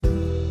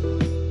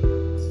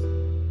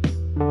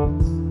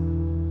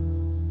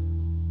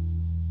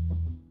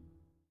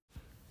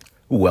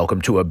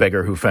Welcome to A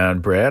Beggar Who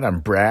Found Bread.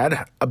 I'm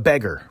Brad, a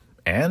beggar,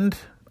 and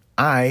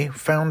I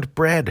found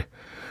bread,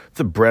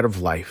 the bread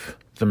of life,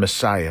 the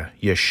Messiah,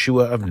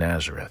 Yeshua of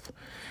Nazareth.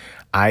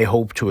 I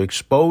hope to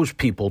expose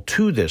people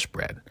to this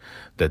bread,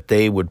 that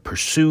they would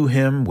pursue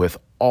him with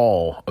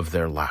all of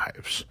their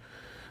lives.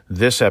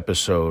 This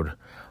episode,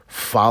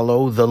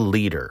 Follow the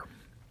Leader.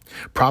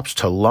 Props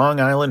to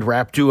Long Island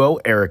rap duo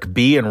Eric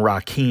B. and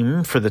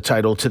Rakim for the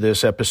title to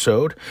this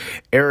episode.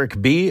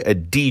 Eric B., a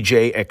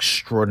DJ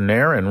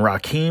extraordinaire, and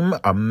Rakim,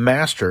 a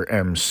master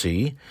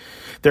MC.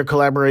 Their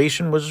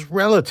collaboration was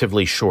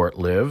relatively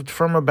short-lived,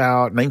 from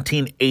about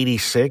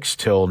 1986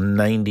 till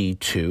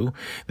 92.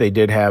 They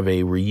did have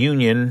a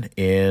reunion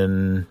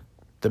in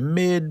the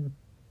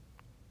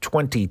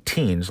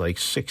mid-20-teens, like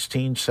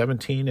 16,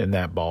 17, in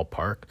that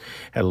ballpark.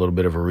 Had a little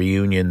bit of a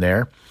reunion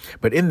there.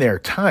 But in their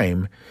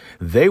time,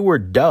 they were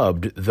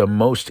dubbed the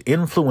most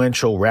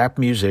influential rap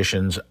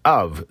musicians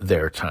of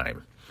their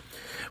time.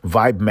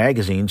 Vibe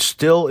magazine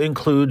still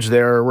includes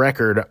their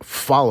record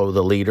Follow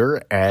the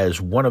Leader as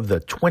one of the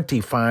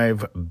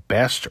 25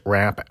 best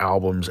rap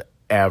albums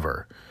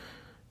ever.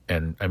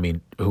 And, I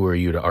mean, who are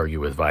you to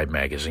argue with Vibe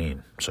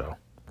magazine? So,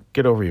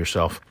 get over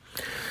yourself.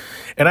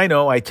 And I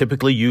know I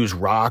typically use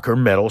rock or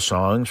metal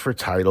songs for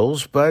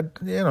titles, but,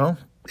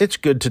 it's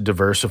good to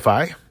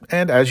diversify.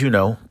 And as you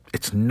know,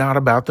 it's not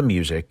about the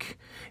music,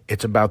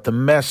 it's about the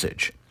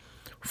message.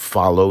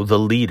 Follow the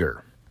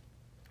leader.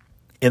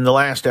 In the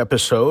last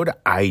episode,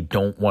 I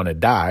Don't Want to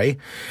Die,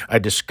 I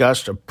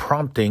discussed a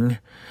prompting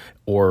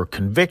or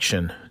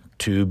conviction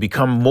to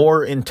become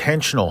more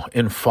intentional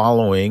in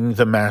following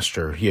the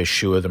Master,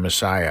 Yeshua the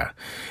Messiah.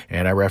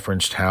 And I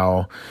referenced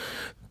how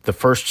the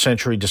first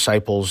century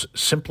disciples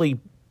simply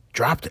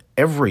dropped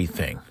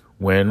everything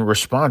when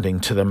responding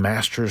to the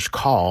Master's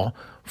call,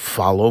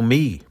 follow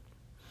me.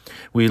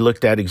 We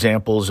looked at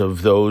examples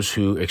of those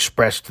who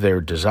expressed their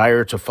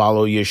desire to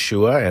follow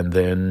Yeshua and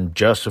then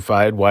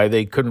justified why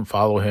they couldn't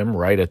follow him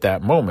right at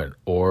that moment,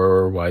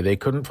 or why they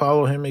couldn't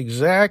follow him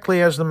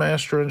exactly as the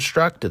Master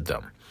instructed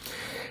them.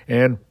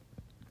 And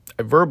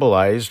I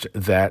verbalized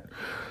that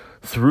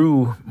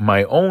through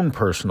my own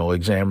personal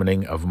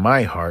examining of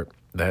my heart,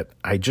 that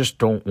I just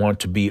don't want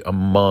to be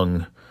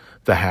among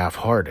the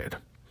half-hearted.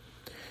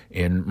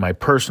 In my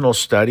personal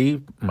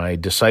study, my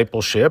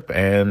discipleship,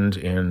 and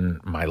in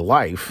my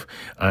life,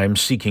 I'm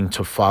seeking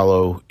to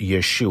follow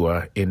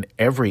Yeshua in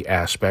every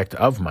aspect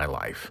of my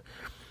life.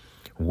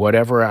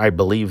 Whatever I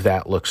believe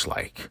that looks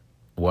like.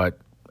 What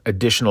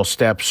additional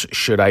steps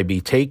should I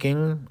be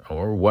taking,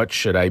 or what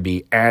should I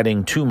be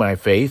adding to my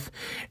faith,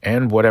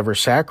 and whatever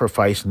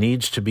sacrifice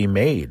needs to be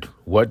made.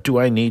 What do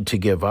I need to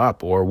give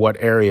up, or what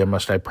area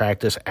must I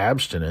practice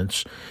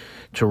abstinence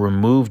to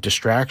remove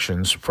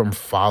distractions from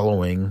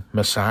following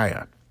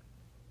Messiah?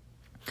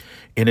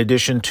 In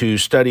addition to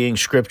studying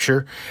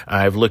Scripture,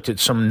 I've looked at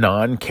some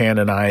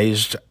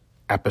non-canonized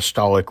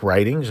apostolic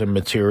writings and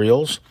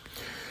materials.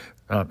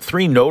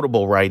 Three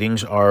notable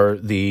writings are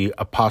the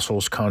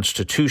Apostles'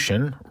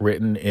 Constitution,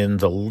 written in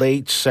the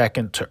late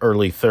 2nd to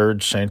early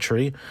 3rd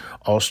century.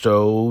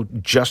 Also,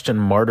 Justin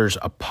Martyr's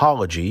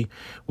Apology,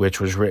 which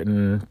was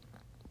written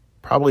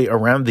probably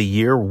around the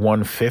year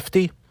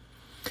 150.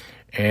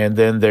 And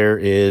then there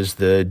is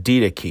the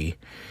Didache,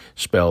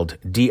 spelled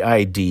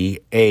Didache,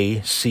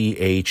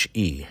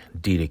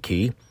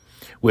 Didache,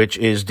 which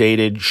is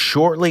dated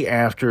shortly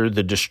after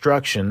the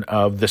destruction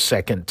of the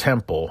Second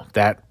Temple.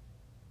 That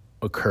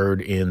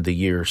occurred in the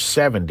year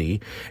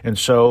 70. And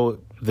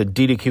so the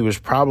Didache was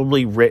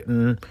probably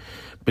written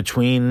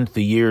between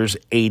the years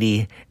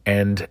 80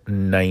 and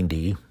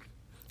 90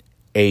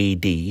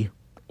 AD,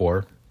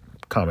 or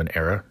Common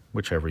Era,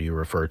 whichever you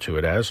refer to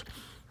it as.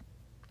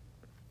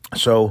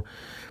 So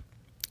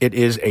it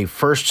is a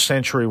first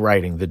century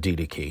writing, the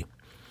Didache.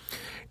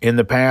 In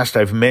the past,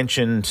 I've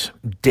mentioned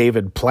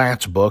David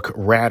Platt's book,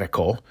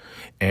 Radical,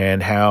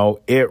 and how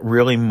it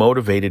really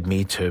motivated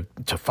me to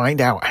find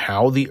out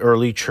how the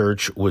early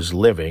church was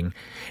living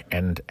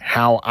and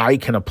how I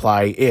can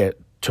apply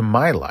it to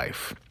my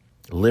life,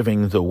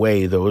 living the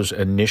way those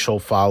initial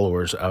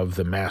followers of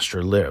the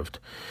Master lived.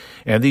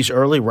 And these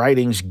early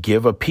writings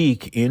give a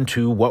peek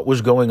into what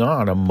was going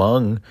on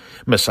among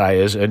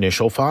Messiah's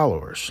initial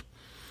followers.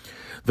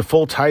 The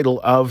full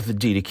title of the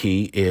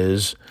Didache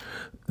is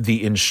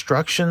The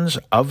Instructions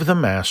of the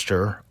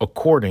Master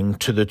According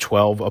to the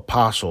 12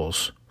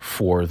 Apostles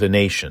for the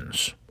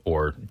Nations,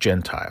 or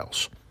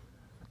Gentiles.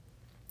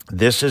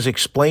 This is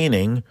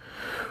explaining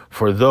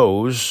for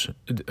those,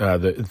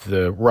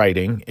 the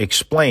writing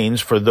explains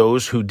for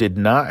those who did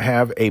not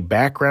have a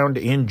background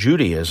in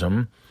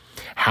Judaism,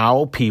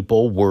 how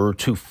people were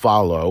to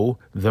follow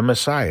the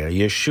Messiah,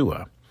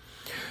 Yeshua.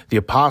 The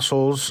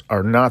apostles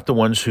are not the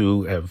ones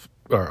who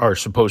are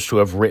supposed to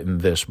have written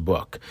this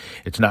book.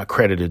 It's not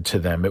credited to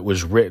them. It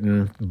was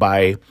written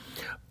by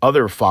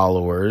other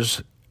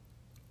followers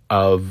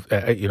of,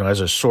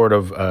 as a sort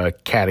of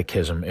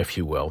catechism, if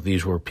you will.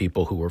 These were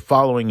people who were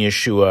following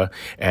Yeshua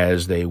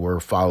as they were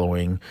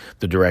following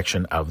the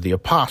direction of the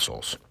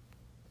apostles.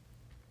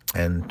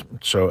 And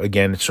so,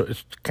 again, it's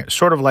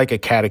sort of like a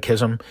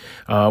catechism,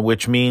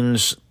 which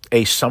means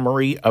a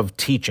summary of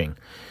teaching,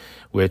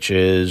 which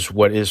is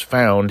what is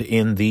found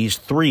in these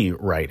three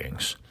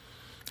writings,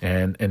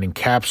 and an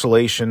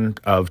encapsulation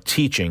of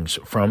teachings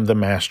from the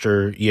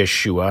Master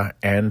Yeshua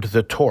and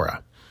the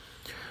Torah.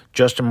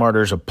 Justin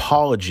Martyr's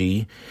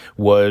apology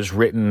was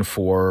written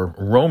for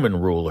Roman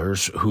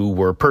rulers who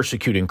were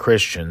persecuting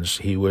Christians.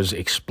 He was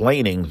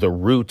explaining the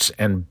roots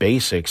and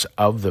basics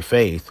of the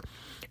faith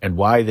and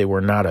why they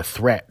were not a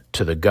threat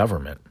to the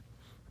government.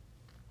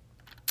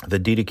 The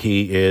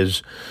Didache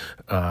is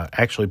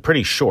actually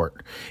pretty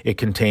short. It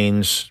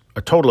contains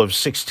a total of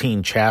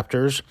 16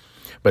 chapters,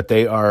 but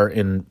they are,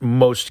 in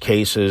most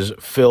cases,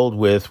 filled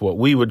with what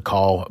we would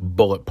call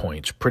bullet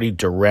points, pretty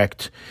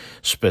direct,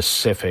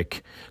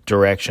 specific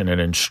direction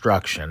and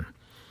instruction.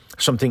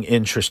 Something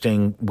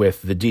interesting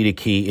with the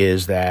Didache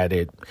is that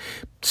it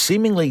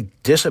seemingly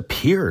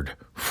disappeared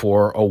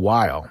for a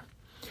while.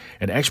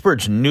 And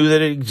experts knew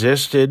that it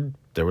existed.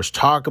 There was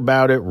talk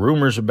about it,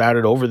 rumors about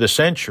it over the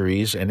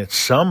centuries, and at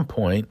some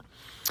point,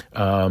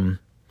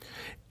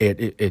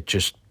 it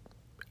just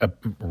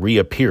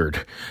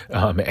reappeared.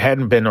 It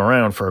hadn't been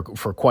around for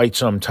quite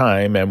some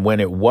time, and when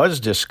it was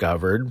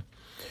discovered,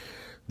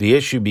 the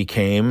issue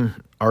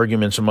became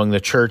arguments among the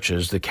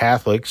churches. The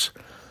Catholics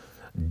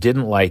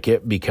didn't like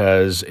it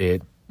because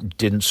it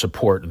didn't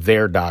support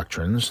their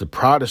doctrines. The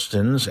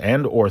Protestants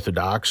and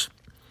Orthodox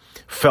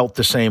felt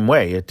the same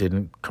way. It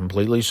didn't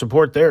completely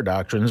support their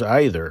doctrines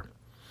either.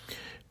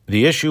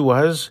 The issue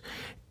was,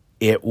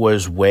 it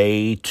was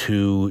way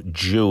too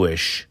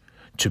Jewish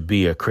to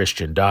be a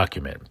Christian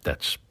document.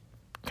 That's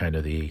kind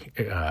of the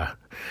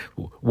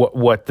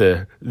what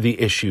the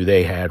issue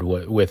they had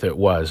with it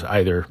was.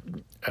 Either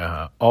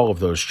all of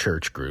those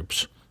church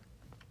groups,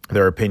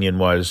 their opinion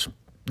was,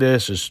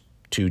 this is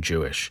too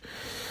Jewish.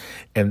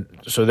 And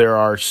so there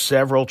are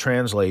several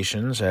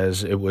translations,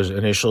 as it was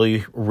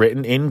initially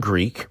written in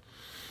Greek.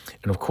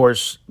 And of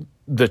course,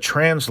 the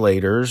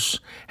translators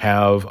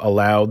have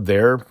allowed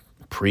their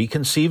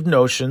preconceived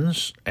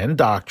notions and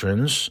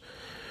doctrines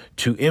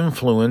to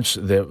influence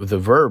the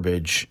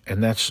verbiage,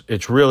 and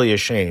it's really a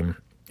shame.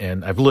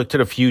 And I've looked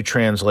at a few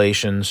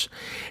translations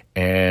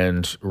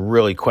and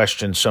really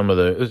questioned some of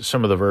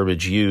the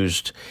verbiage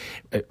used.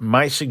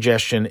 My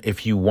suggestion,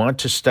 if you want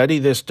to study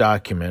this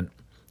document,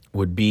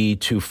 would be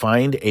to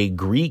find a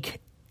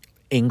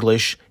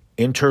Greek-English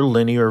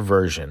interlinear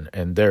version,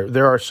 and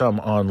there are some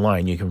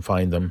online. You can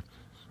find them,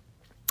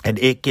 and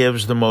it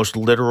gives the most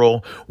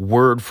literal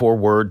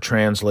word-for-word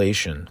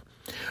translation.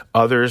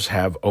 Others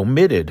have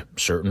omitted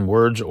certain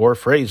words or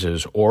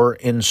phrases, or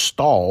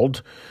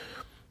installed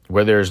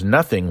where there's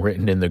nothing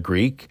written in the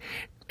Greek,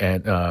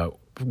 and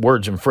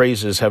words and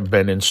phrases have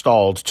been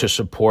installed to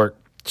support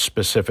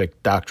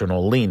specific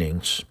doctrinal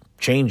leanings,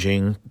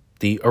 changing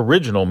the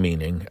original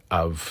meaning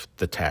of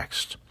the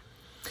text.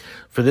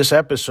 For this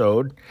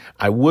episode,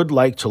 I would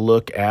like to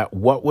look at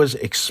what was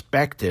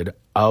expected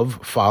of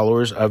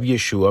followers of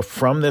Yeshua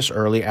from this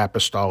early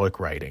apostolic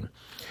writing,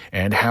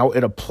 and how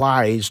it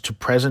applies to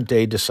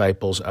present-day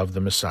disciples of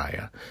the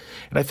Messiah.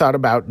 And I thought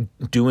about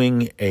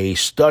doing a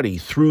study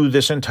through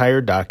this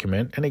entire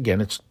document, and again,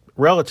 it's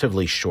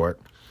relatively short,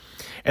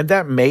 and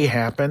that may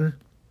happen.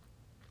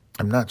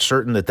 I'm not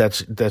certain that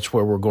that's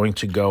where we're going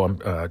to go.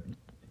 I'm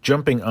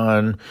jumping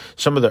on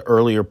some of the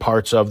earlier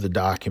parts of the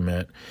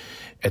document.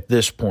 At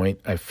this point,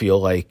 I feel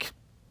like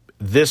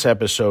this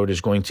episode is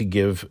going to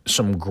give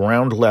some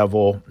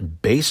ground-level,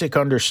 basic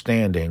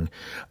understanding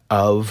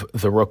of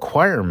the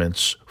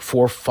requirements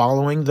for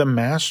following the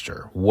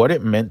Master, what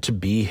it meant to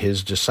be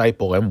his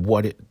disciple, and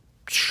what it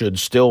should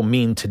still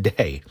mean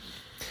today.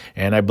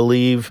 And I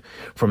believe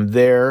from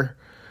there,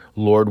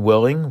 Lord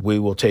willing, we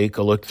will take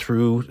a look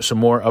through some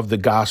more of the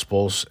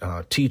Gospels,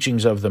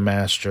 teachings of the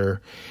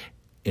Master,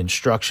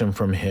 instruction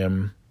from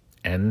him,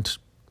 and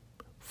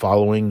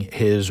following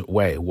his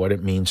way, what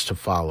it means to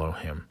follow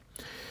him.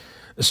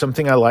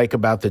 Something I like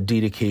about the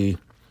Didache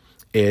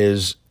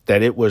is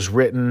that it was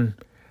written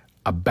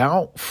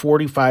about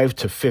 45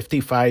 to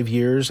 55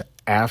 years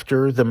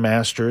after the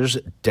Master's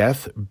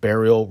death,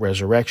 burial,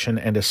 resurrection,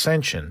 and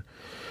ascension.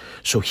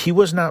 So he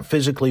was not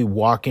physically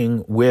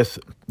walking with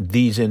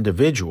these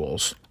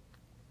individuals.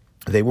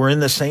 They were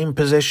in the same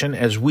position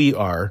as we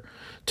are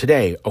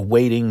today,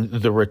 awaiting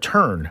the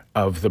return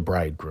of the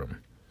bridegroom.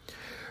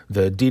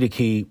 The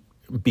Didache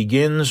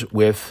begins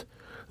with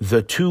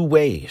the two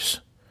ways,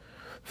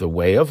 the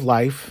way of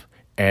life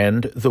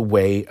and the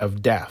way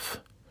of death.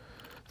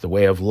 The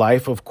way of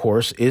life, of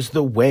course, is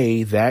the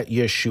way that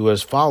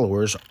Yeshua's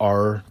followers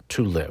are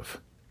to live.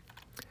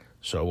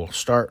 So we'll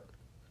start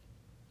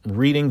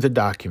reading the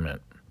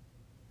document.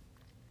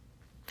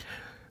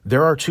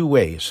 There are two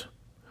ways,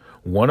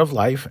 one of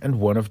life and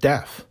one of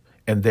death,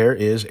 and there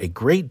is a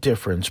great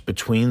difference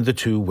between the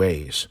two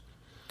ways.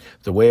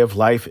 The way of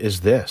life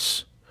is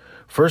this: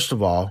 first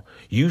of all,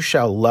 you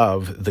shall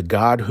love the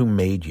God who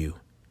made you.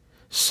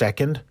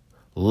 Second,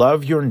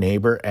 love your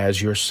neighbor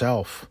as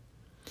yourself.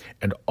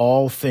 And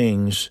all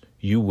things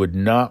you would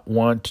not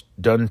want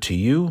done to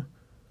you,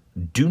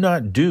 do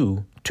not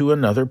do to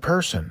another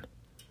person.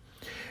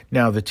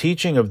 Now, the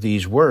teaching of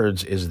these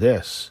words is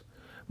this: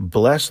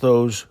 bless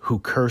those who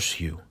curse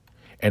you,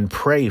 and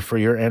pray for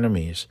your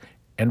enemies,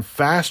 and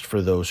fast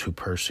for those who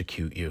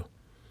persecute you.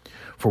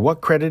 For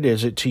what credit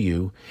is it to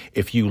you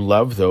if you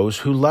love those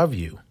who love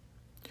you?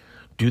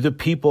 Do the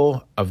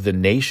people of the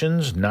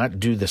nations not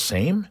do the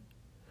same?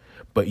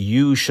 But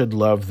you should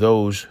love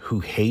those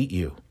who hate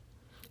you,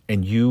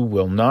 and you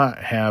will not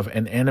have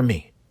an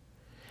enemy.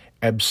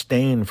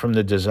 Abstain from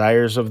the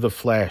desires of the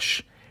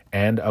flesh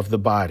and of the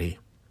body.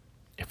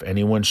 If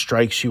anyone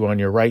strikes you on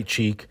your right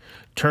cheek,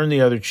 turn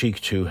the other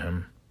cheek to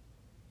him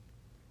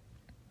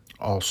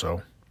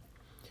also,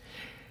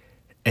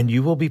 and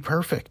you will be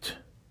perfect.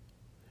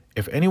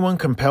 If anyone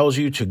compels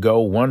you to go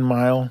 1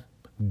 mile,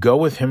 go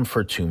with him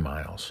for 2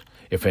 miles.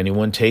 If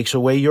anyone takes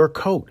away your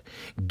coat,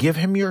 give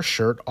him your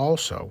shirt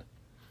also.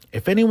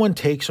 If anyone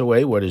takes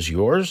away what is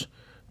yours,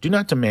 do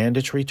not demand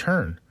its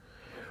return,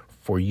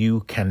 for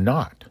you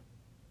cannot.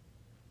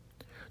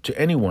 To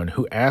anyone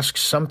who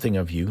asks something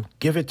of you,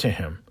 give it to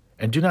him,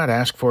 and do not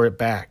ask for it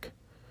back.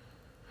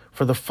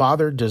 For the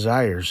Father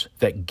desires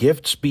that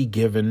gifts be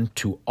given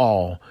to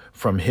all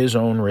from his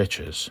own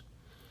riches.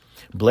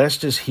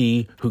 Blessed is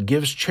he who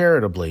gives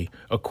charitably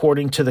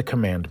according to the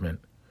commandment,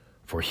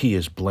 for he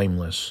is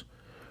blameless.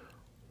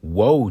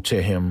 Woe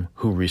to him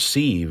who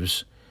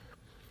receives.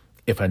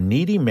 If a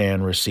needy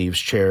man receives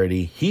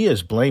charity, he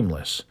is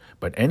blameless,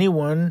 but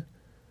anyone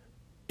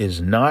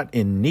is not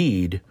in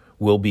need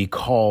will be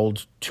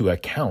called to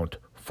account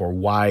for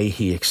why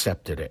he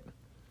accepted it.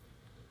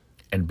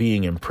 And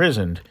being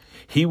imprisoned,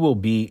 he will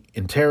be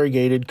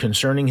interrogated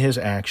concerning his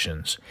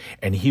actions,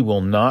 and he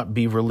will not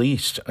be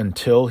released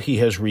until he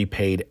has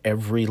repaid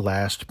every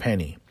last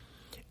penny.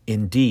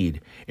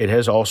 Indeed, it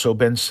has also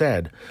been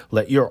said,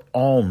 let your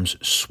alms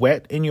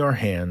sweat in your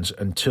hands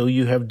until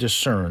you have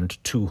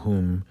discerned to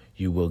whom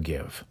you will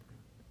give.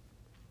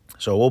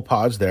 So we'll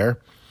pause there,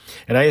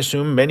 and I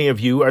assume many of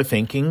you are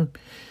thinking,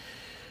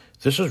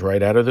 this is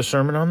right out of the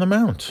Sermon on the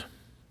Mount.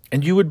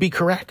 And you would be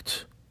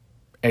correct.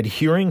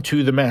 Adhering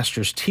to the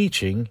Master's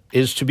teaching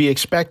is to be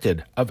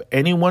expected of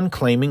anyone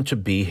claiming to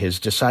be his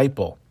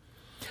disciple.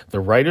 The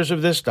writers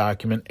of this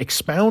document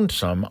expound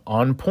some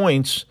on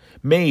points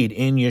made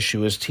in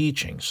Yeshua's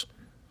teachings.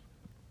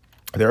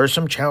 There are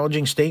some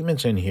challenging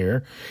statements in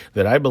here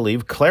that I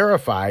believe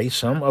clarify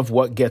some of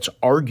what gets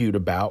argued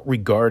about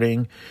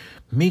regarding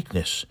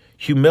meekness,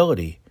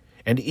 humility,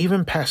 and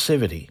even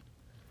passivity.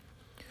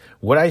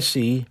 What I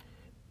see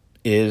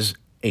is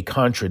a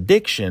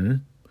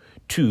contradiction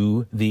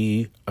to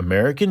the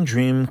American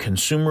dream,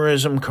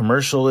 consumerism,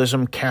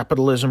 commercialism,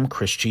 capitalism,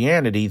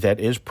 Christianity that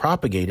is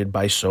propagated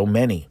by so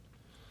many.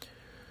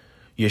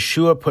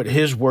 Yeshua put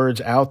his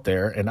words out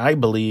there, and I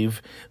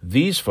believe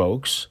these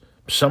folks,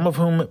 some of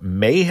whom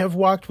may have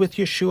walked with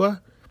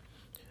Yeshua,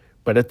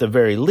 but at the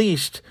very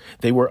least,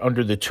 they were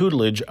under the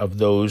tutelage of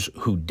those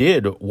who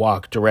did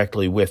walk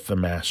directly with the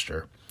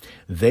Master.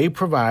 They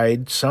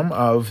provide some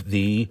of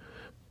the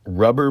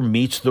rubber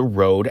meets the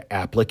road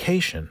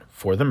application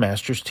for the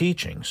Master's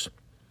teachings.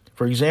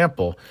 For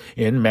example,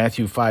 in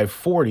Matthew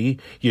 5:40,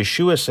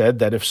 Yeshua said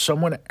that if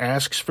someone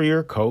asks for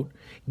your coat,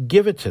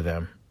 give it to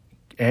them,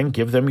 and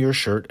give them your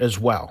shirt as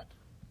well.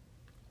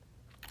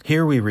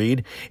 Here we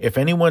read, if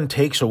anyone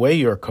takes away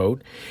your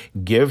coat,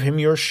 give him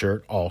your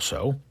shirt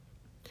also.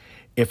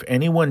 If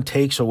anyone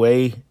takes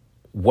away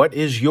what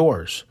is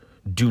yours,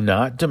 do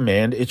not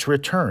demand its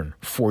return,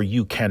 for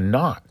you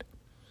cannot.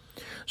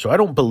 So I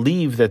don't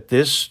believe that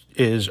this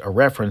is a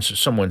reference to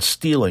someone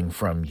stealing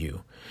from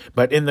you,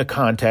 but in the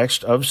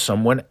context of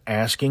someone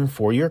asking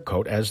for your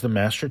coat, as the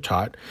Master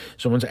taught,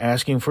 someone's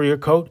asking for your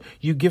coat,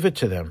 you give it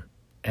to them,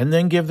 and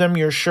then give them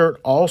your shirt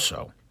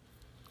also.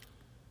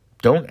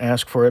 Don't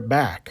ask for it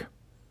back.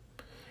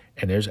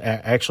 And there's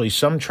actually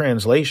some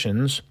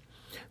translations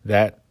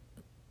that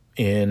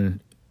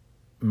in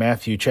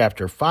Matthew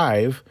chapter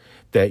 5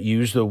 that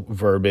use the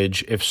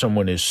verbiage, if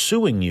someone is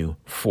suing you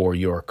for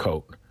your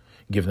coat,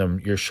 give them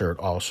your shirt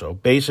also.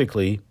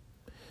 Basically,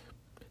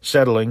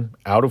 settling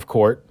out of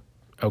court.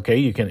 Okay,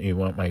 you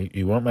want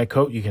my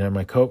coat, you can have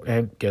my coat,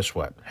 and guess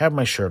what? Have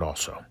my shirt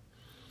also.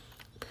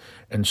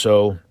 And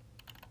so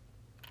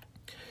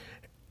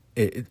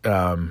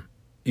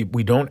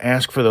we don't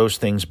ask for those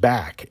things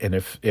back. And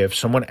if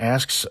someone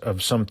asks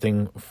of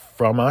something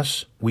from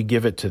us, we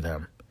give it to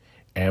them.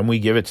 And we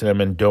give it to them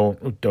and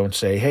don't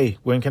say, hey,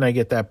 when can I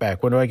get that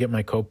back? When do I get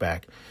my coat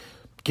back?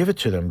 Give it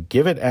to them.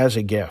 Give it as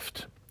a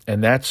gift.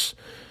 And that's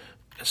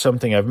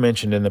something I've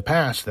mentioned in the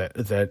past that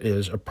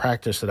is a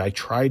practice that I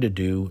try to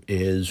do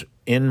is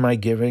in my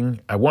giving.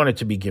 I want it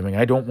to be giving.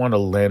 I don't want to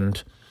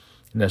lend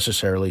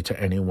necessarily to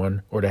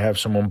anyone or to have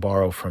someone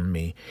borrow from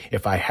me.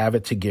 If I have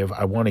it to give,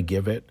 I want to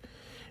give it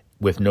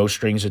with no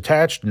strings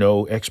attached,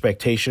 no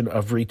expectation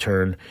of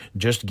return.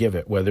 Just give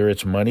it, whether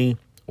it's money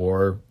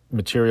or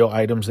material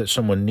items that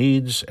someone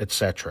needs,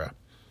 etc.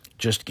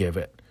 Just give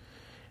it.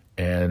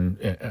 And,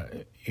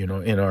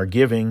 in our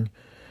giving,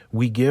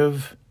 we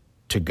give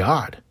to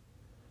God.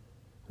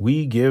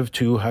 We give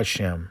to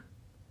Hashem.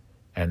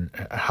 And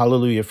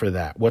hallelujah for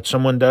that. What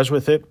someone does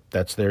with it,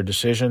 that's their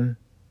decision.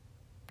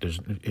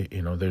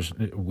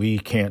 We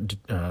can't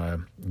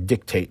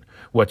dictate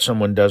what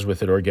someone does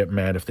with it or get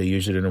mad if they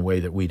use it in a way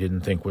that we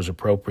didn't think was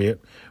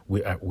appropriate.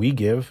 We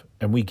give,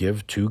 and we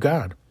give to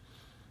God.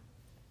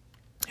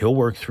 He'll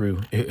work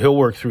through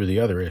the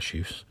other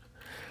issues.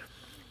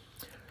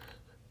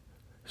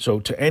 So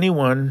to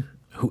anyone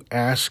who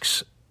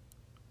asks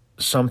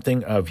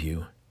something of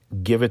you,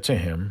 give it to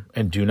him,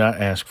 and do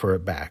not ask for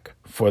it back.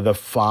 For the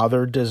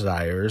Father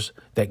desires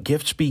that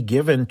gifts be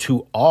given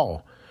to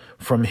all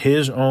from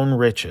his own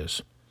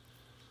riches.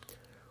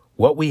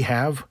 What we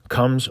have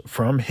comes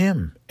from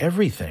him,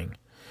 everything.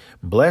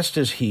 Blessed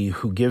is he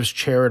who gives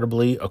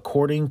charitably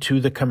according to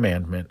the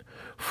commandment,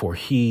 for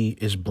he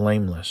is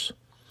blameless.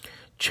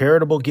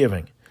 Charitable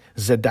giving,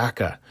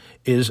 Didache,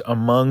 is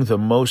among the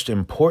most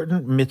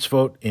important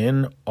mitzvot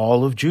in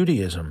all of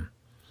Judaism,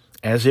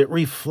 as it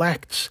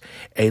reflects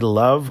a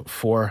love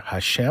for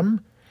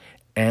Hashem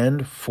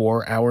and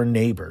for our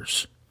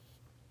neighbors.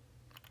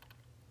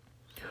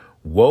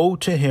 Woe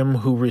to him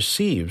who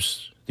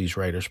receives, these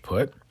writers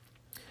put.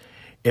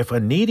 If a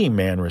needy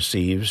man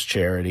receives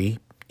charity,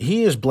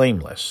 he is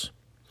blameless.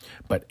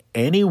 But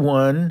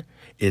anyone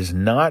is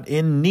not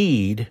in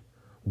need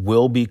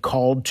will be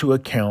called to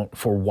account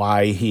for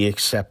why he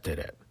accepted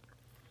it.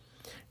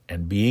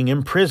 And being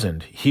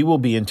imprisoned, he will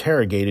be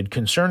interrogated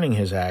concerning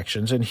his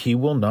actions, and he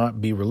will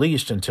not be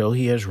released until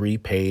he has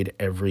repaid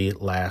every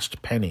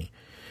last penny.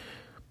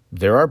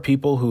 There are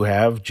people who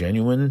have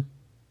genuine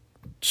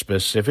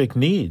specific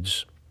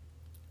needs,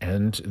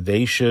 and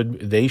they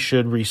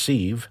should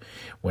receive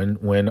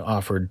when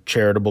offered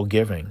charitable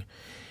giving.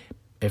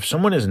 If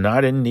someone is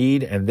not in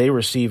need and they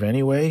receive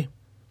anyway,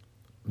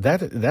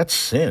 that's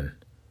sin.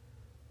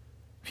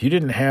 If you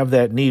didn't have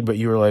that need, but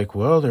you were like,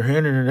 well, they're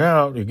handing it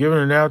out, they're giving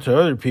it out to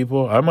other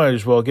people, I might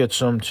as well get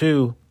some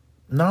too.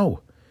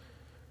 No,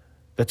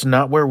 that's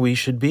not where we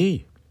should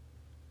be.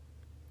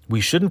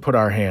 We shouldn't put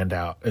our hand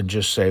out and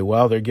just say,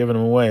 well, they're giving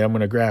them away, I'm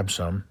going to grab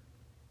some.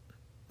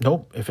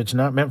 Nope, if it's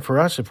not meant for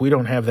us, if we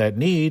don't have that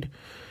need,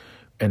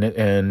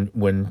 and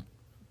when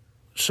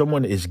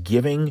someone is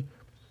giving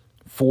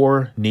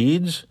for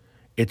needs,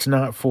 it's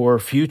not for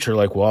future,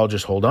 like, well, I'll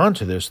just hold on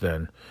to this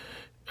then,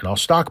 and I'll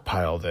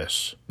stockpile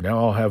this. Now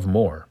I'll have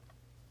more.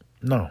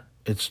 No,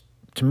 it's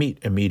to meet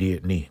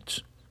immediate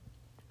needs.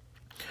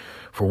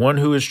 For one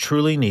who is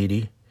truly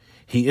needy,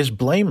 he is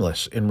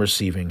blameless in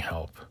receiving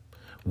help.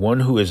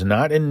 One who is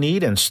not in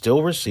need and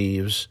still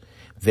receives,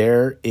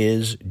 there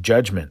is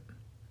judgment.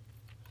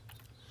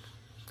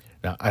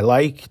 Now, I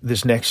like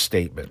this next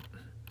statement.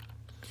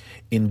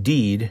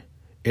 Indeed,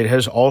 it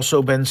has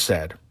also been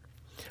said,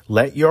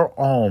 let your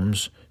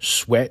alms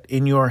sweat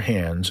in your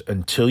hands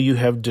until you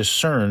have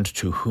discerned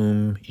to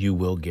whom you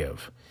will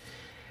give.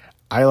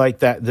 I like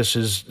that. This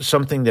is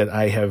something that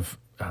I have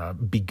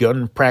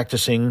begun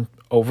practicing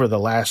over the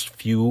last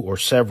few or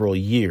several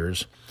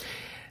years,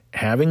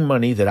 having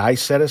money that I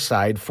set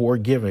aside for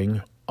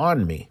giving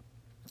on me,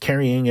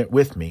 carrying it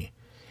with me,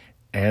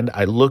 and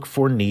I look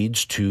for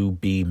needs to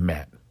be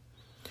met.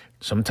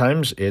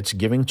 Sometimes it's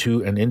giving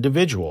to an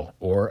individual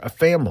or a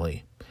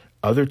family.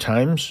 Other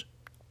times,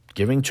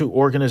 giving to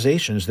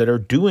organizations that are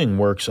doing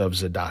works of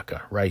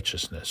Didache,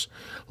 righteousness,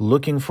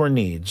 looking for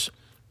needs.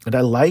 And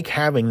I like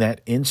having that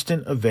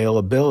instant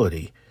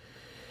availability.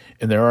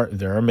 And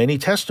there are many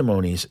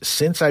testimonies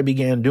since I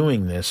began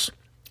doing this,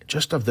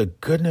 just of the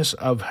goodness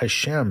of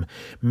Hashem,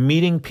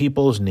 meeting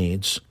people's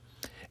needs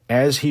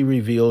as he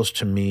reveals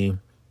to me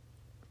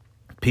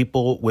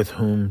people with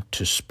whom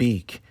to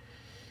speak.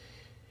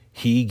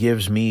 He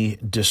gives me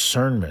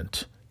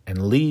discernment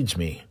and leads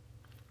me.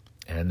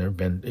 And there have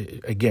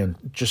been, again,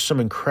 just some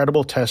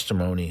incredible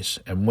testimonies.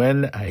 And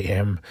when I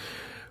am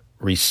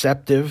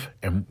receptive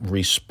and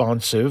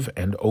responsive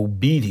and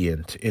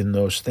obedient in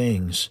those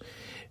things,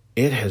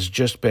 it has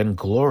just been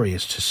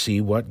glorious to see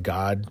what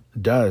God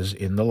does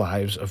in the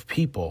lives of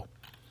people.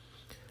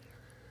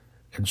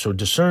 And so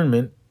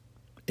discernment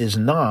is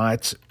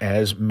not,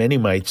 as many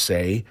might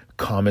say,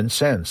 common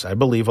sense. I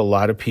believe a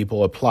lot of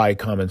people apply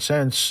common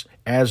sense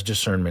as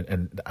discernment,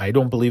 and I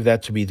don't believe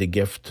that to be the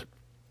gift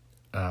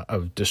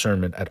of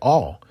discernment at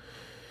all.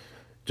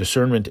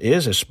 Discernment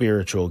is a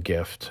spiritual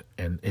gift,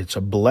 and it's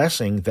a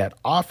blessing that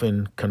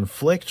often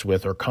conflicts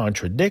with or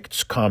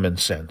contradicts common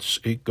sense.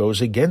 It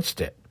goes against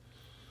it.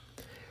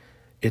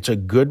 It's a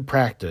good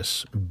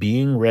practice,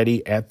 being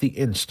ready at the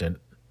instant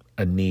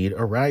a need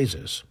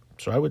arises.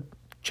 So I would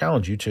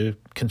challenge you to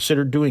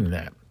consider doing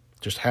that,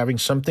 just having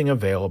something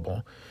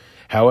available,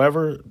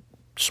 however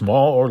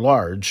small or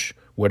large,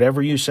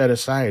 whatever you set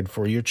aside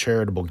for your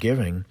charitable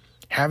giving,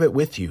 have it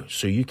with you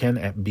so you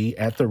can be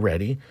at the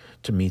ready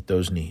to meet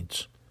those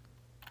needs.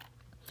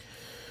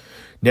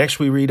 Next,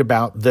 we read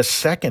about the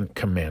second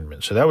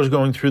commandment. So that was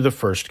going through the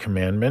first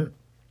commandment,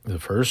 the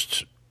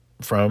first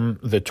from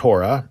the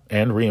Torah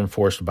and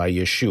reinforced by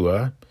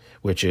Yeshua,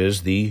 which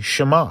is the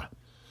Shema.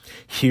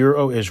 Hear,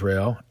 O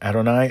Israel,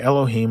 Adonai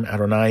Elohim,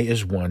 Adonai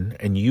is one,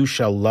 and you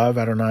shall love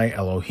Adonai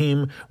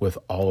Elohim with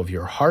all of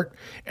your heart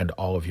and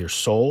all of your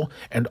soul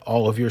and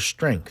all of your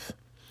strength.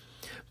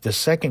 The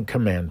second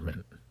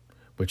commandment,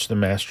 which the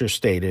Master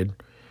stated,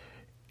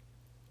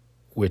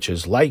 which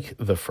is like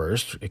the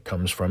first, it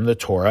comes from the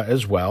Torah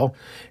as well,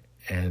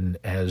 and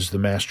as the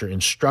Master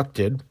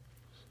instructed,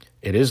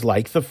 it is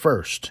like the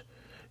first.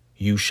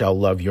 You shall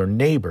love your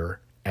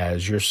neighbor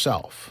as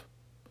yourself.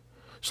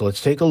 So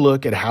let's take a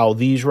look at how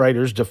these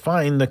writers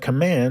define the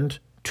command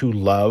to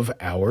love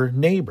our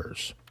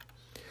neighbors.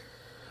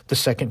 The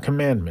second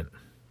commandment.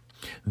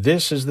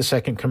 This is the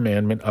second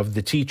commandment of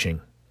the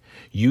teaching.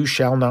 You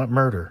shall not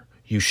murder.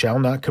 You shall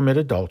not commit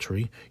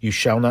adultery. You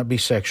shall not be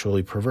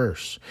sexually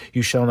perverse.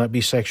 You shall not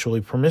be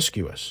sexually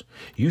promiscuous.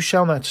 You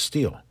shall not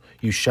steal.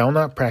 You shall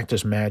not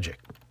practice magic.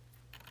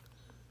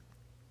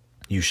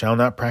 You shall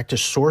not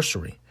practice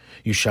sorcery.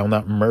 You shall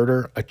not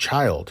murder a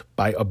child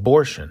by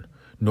abortion,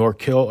 nor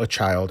kill a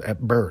child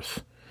at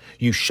birth.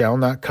 You shall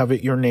not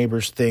covet your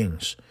neighbor's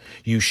things.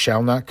 You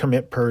shall not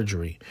commit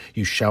perjury.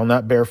 You shall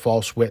not bear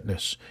false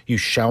witness. You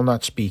shall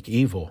not speak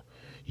evil.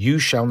 You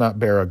shall not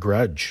bear a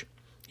grudge.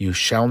 You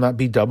shall not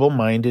be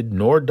double-minded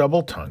nor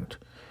double-tongued,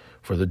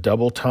 for the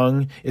double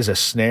tongue is a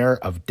snare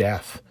of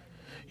death.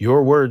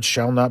 Your words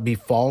shall not be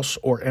false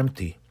or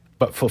empty,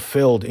 but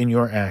fulfilled in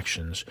your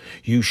actions.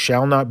 You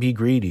shall not be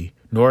greedy,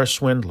 nor a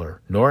swindler,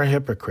 nor a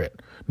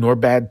hypocrite, nor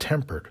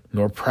bad-tempered,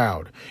 nor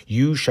proud.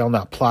 You shall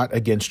not plot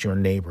against your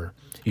neighbor.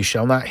 You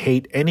shall not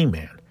hate any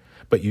man,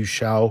 but you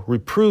shall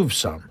reprove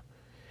some,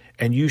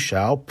 and you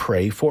shall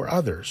pray for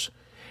others,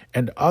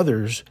 and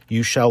others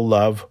you shall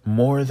love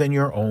more than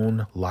your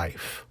own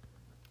life.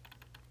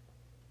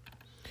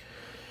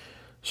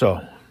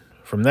 So,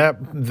 from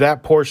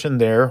that portion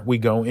there, we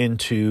go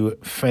into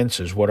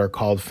fences, what are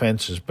called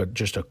fences, but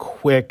just a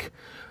quick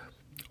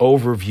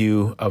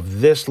overview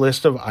of this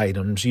list of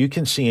items. You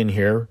can see in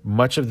here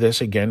much of this,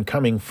 again,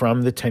 coming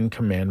from the Ten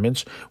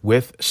Commandments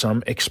with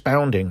some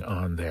expounding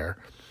on there.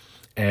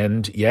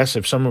 And yes,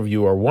 if some of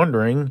you are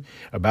wondering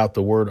about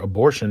the word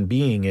abortion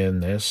being in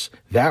this,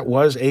 that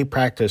was a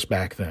practice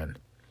back then.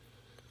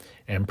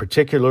 And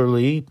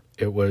particularly,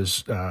 it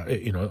was,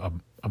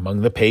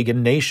 among the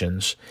pagan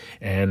nations,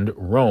 and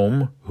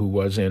Rome, who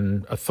was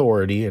in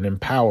authority and in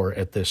power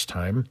at this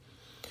time.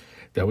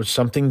 That was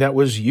something that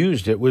was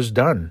used. It was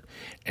done.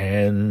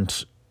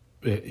 And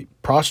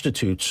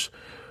prostitutes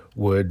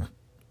would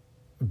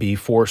be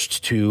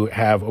forced to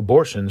have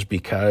abortions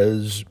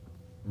because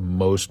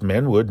most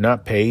men would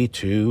not pay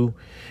to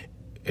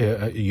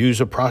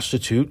use a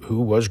prostitute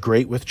who was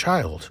great with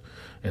child.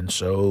 And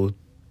so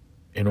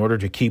in order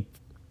to keep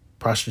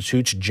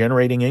prostitutes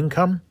generating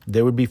income,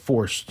 they would be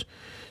forced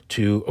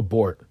to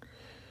abort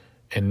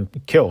and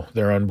kill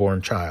their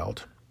unborn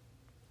child.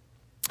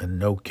 And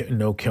no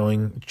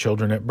killing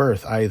children at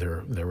birth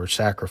either. There were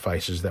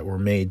sacrifices that were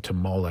made to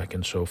Molech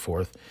and so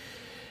forth.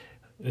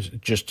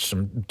 Just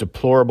some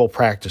deplorable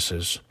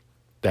practices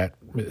that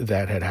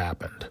had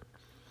happened.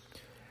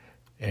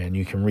 And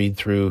you can read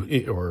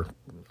through or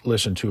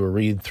listen to or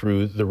read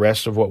through the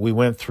rest of what we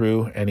went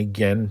through. And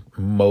again,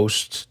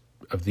 most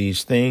of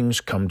these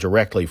things come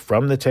directly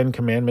from the Ten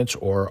Commandments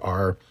or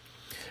are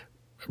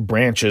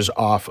branches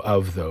off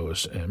of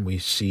those. And we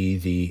see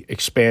the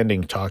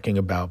expanding talking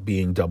about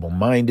being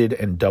double-minded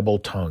and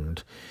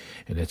double-tongued.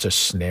 And it's a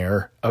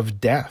snare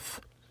of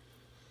death.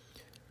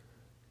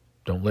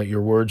 Don't let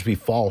your words be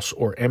false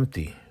or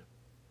empty.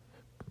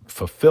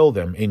 Fulfill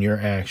them in your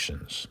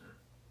actions.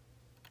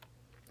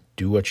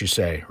 Do what you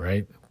say,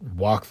 right?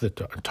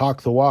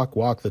 Talk the walk,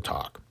 walk the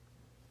talk.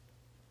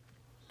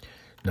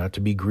 Not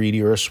to be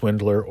greedy or a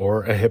swindler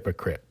or a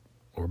hypocrite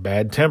or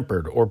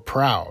bad-tempered or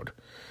proud.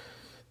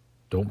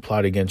 Don't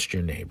plot against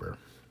your neighbor.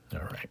 All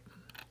right.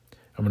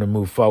 I'm going to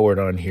move forward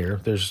on here.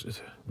 There's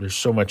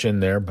so much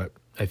in there, but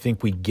I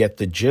think we get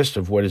the gist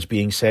of what is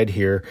being said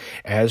here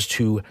as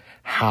to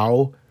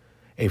how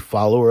a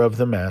follower of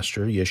the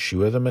Master,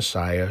 Yeshua the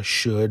Messiah,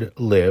 should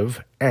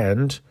live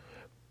and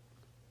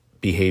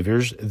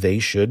behaviors they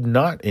should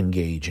not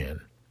engage in.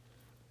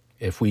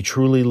 If we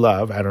truly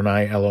love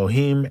Adonai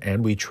Elohim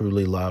and we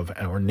truly love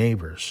our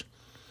neighbors.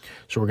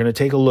 So we're going to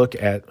take a look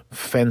at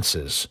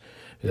fences.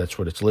 That's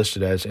what it's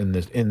listed as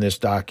in this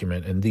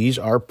document. And these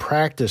are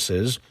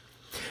practices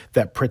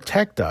that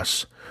protect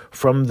us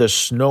from the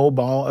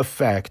snowball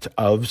effect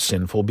of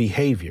sinful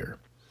behavior.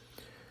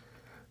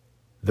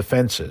 The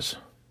fences.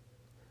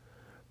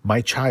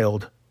 My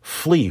child,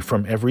 flee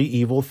from every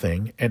evil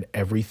thing and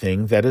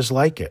everything that is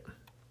like it.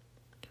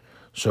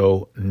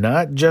 So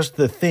not just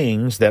the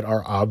things that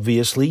are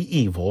obviously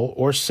evil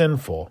or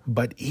sinful,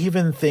 but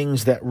even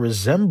things that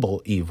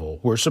resemble evil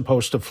we're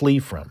supposed to flee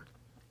from.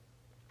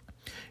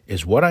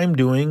 Is what I'm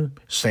doing,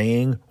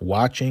 saying,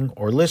 watching,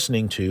 or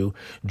listening to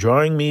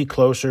drawing me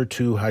closer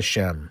to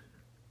Hashem?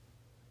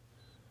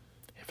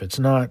 If it's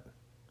not,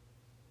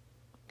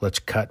 let's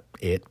cut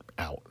it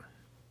out.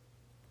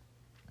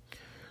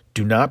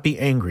 Do not be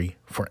angry,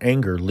 for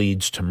anger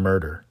leads to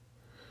murder.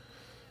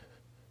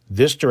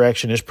 This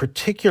direction is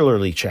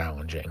particularly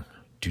challenging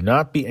Do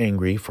not be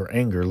angry, for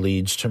anger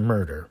leads to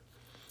murder.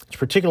 It's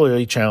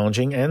particularly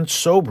challenging and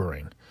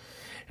sobering,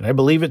 and I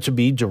believe it to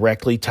be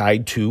directly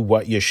tied to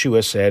what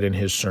Yeshua said in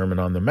his Sermon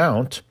on the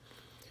Mount.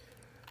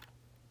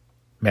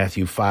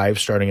 Matthew 5,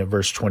 starting at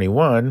verse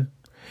 21,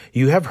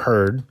 "You have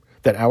heard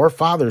that our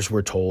fathers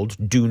were told,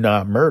 'Do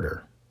not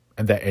murder,'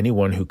 and that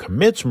anyone who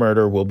commits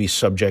murder will be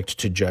subject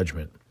to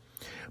judgment.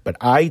 But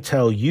I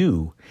tell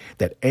you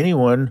that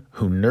anyone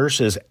who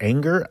nurses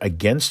anger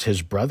against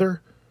his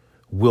brother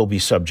will be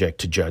subject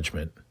to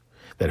judgment.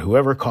 That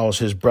whoever calls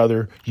his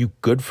brother you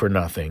good for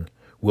nothing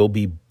will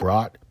be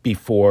brought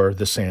before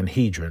the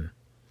Sanhedrin.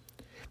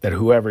 That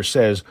whoever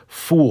says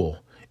fool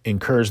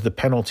incurs the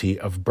penalty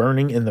of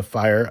burning in the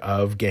fire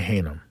of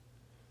Gehenna."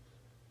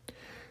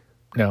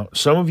 Now,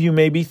 some of you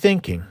may be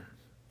thinking,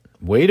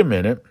 wait a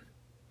minute,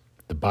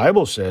 the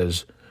Bible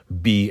says,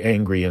 "Be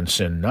angry and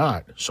sin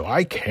not," so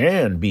I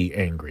can be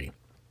angry.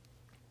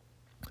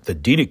 The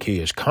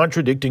Didache is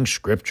contradicting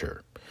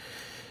Scripture.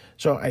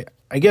 So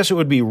I guess it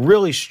would be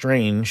really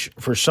strange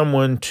for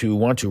someone to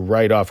want to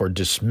write off or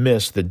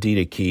dismiss the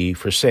Didache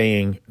for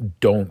saying,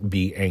 "Don't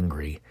be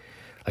angry."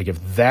 Like, if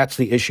that's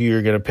the issue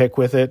you're going to pick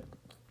with it,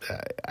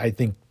 I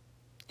think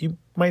you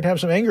might have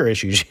some anger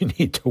issues you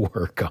need to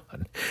work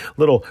on.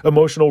 Little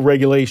emotional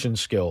regulation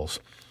skills.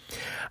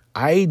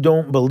 I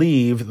don't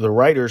believe the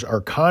writers are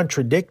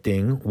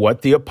contradicting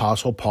what the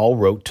Apostle Paul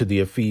wrote to the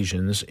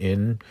Ephesians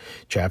in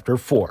chapter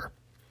 4.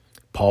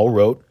 Paul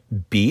wrote,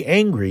 "Be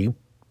angry,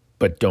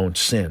 but don't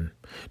sin.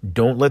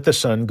 Don't let the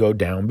sun go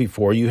down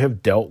before you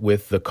have dealt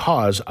with the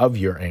cause of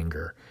your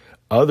anger.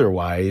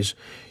 Otherwise,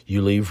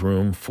 you leave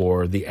room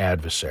for the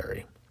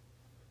adversary."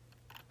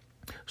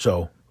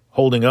 So,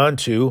 holding on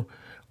to,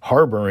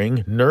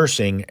 harboring,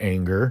 nursing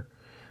anger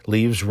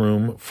leaves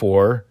room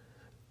for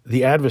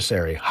the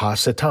adversary,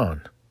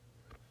 Ha-Satan,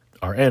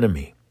 our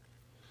enemy.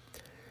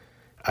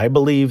 I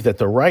believe that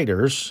the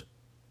writers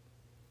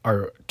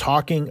are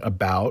talking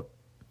about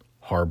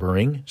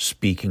harboring,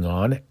 speaking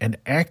on, and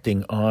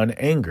acting on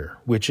anger,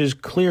 which is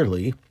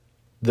clearly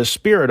the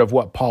spirit of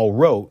what Paul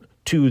wrote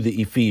to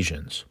the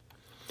Ephesians.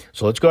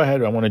 So let's go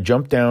ahead. I want to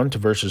jump down to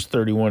verses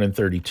 31 and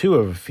 32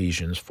 of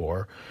Ephesians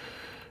 4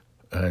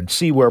 and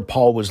see where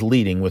Paul was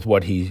leading with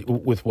what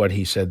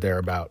he said there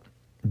about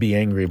be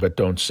angry but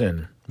don't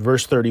sin.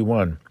 Verse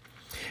 31,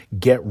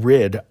 "Get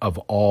rid of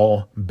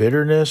all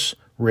bitterness,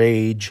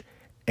 rage,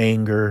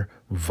 anger,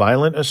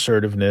 violent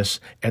assertiveness,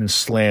 and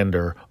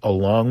slander,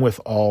 along with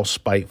all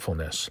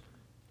spitefulness.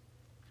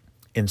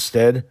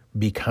 Instead,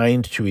 be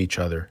kind to each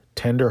other,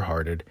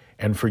 tender-hearted,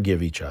 and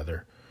forgive each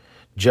other,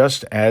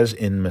 just as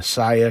in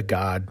Messiah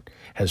God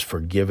has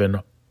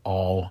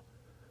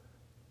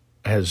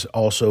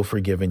also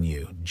forgiven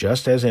you.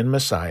 Just as in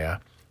Messiah,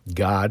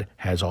 God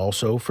has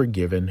also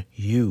forgiven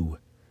you."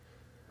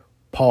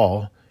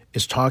 Paul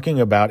is talking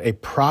about a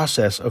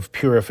process of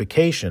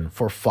purification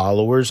for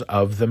followers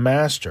of the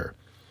Master.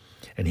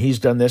 And he's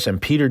done this, and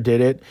Peter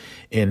did it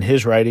in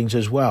his writings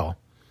as well.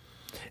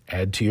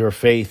 Add to your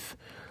faith,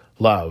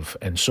 love,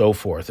 and so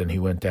forth. And he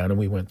went down and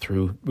we went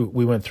through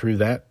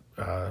that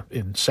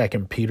in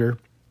 2 Peter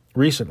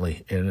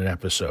recently in an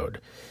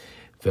episode.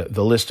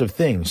 The list of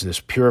things,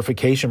 this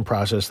purification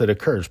process that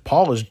occurs.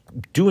 Paul is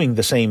doing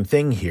the same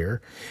thing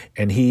here,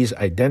 and he's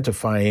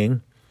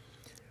identifying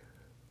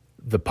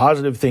the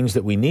positive things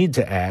that we need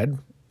to add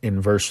in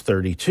verse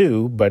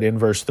 32, but in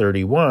verse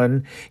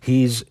 31,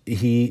 he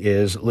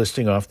is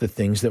listing off the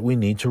things that we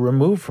need to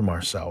remove from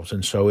ourselves.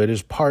 And so it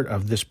is part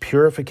of this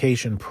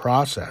purification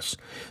process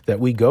that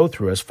we go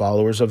through as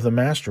followers of the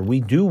Master.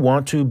 We do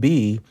want to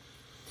be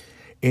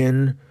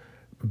in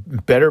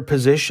better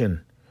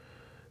position,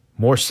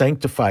 more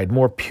sanctified,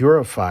 more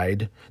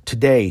purified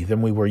today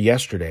than we were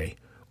yesterday,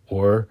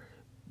 or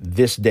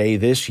this day,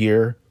 this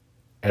year,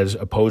 as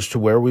opposed to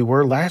where we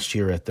were last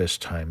year at this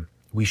time.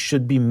 We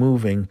should be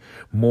moving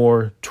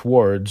more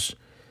towards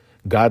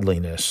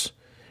godliness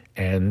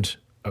and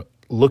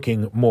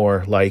looking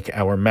more like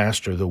our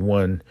Master, the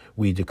one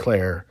we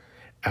declare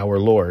our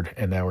Lord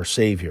and our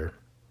Savior.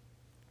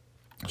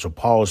 So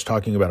Paul is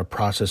talking about a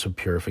process of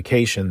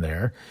purification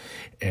there.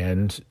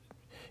 And,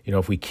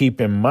 if we keep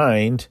in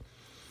mind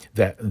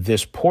that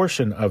this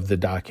portion of the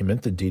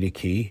document, the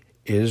Didache,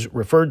 is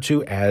referred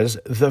to as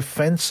the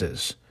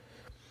fences.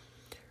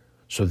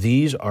 So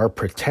these are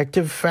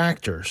protective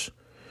factors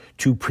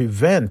to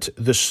prevent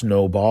the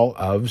snowball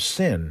of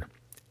sin.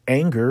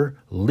 Anger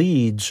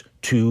leads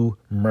to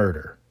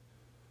murder.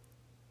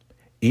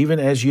 Even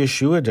as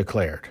Yeshua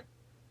declared,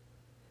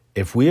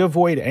 if we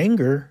avoid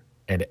anger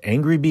and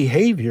angry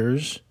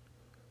behaviors,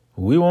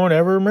 we won't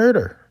ever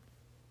murder.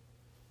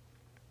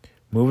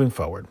 Moving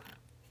forward.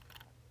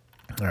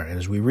 All right,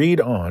 as we read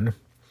on,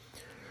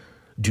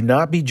 do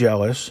not be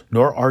jealous,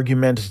 nor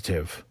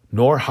argumentative,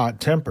 nor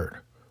hot-tempered,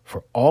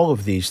 for all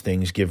of these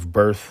things give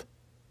birth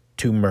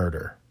to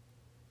murder.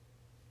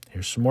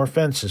 Here's some more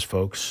fences,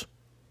 folks.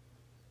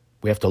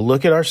 We have to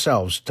look at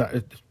ourselves.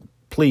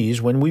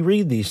 Please, when we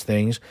read these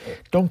things,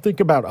 don't think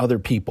about other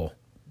people.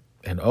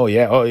 And, oh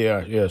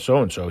yeah,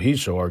 so-and-so,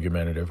 he's so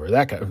argumentative. Or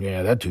that guy,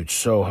 yeah, that dude's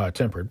so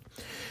hot-tempered.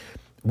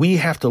 We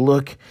have to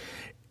look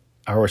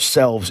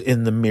ourselves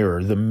in the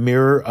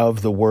mirror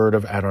of the word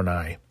of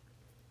Adonai.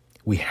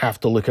 We have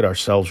to look at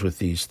ourselves with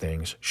these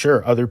things.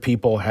 Sure, other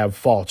people have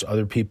faults.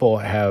 Other people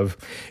have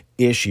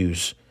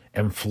issues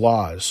and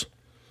flaws.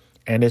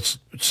 And it's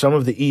some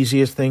of the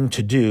easiest thing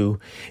to do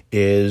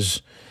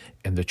is,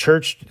 and the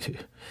church,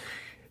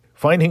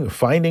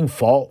 finding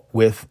fault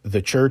with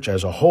the church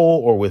as a whole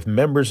or with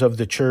members of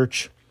the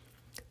church,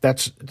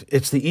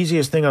 it's the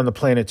easiest thing on the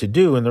planet to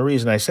do. And the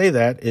reason I say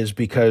that is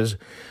because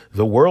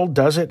the world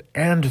does it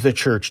and the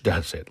church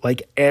does it.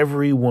 Like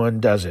everyone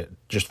does it.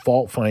 Just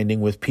fault finding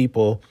with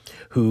people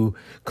who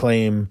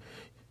claim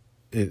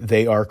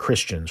they are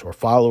Christians or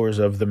followers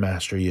of the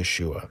Master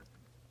Yeshua,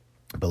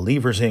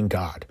 believers in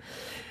God.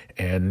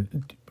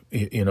 And,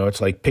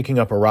 it's like picking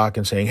up a rock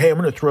and saying, hey, I'm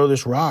going to throw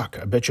this rock.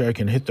 I bet you I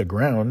can hit the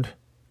ground.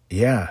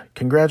 Yeah,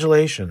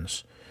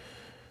 congratulations.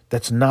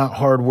 That's not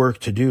hard work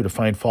to do, to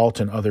find fault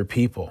in other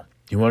people.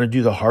 You want to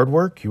do the hard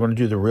work? You want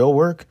to do the real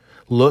work?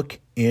 Look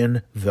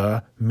in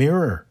the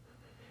mirror.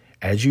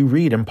 As you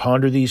read and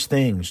ponder these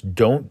things,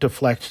 don't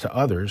deflect to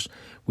others.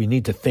 We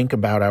need to think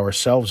about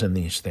ourselves in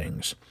these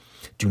things.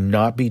 Do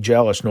not be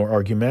jealous nor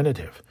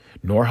argumentative,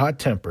 nor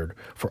hot-tempered,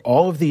 for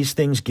all of these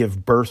things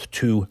give birth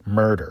to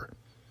murder.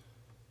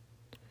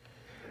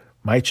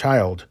 My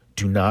child,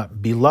 do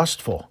not be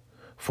lustful,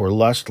 for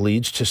lust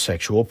leads to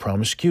sexual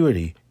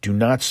promiscuity. Do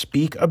not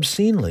speak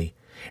obscenely,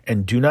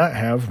 and do not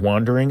have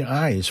wandering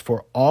eyes,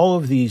 for all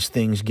of these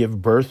things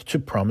give birth to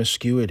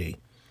promiscuity.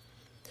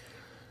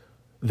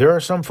 There are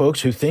some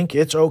folks who think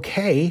it's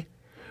okay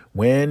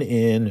when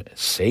in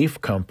safe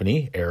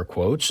company, air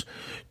quotes,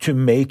 to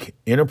make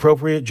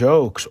inappropriate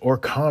jokes or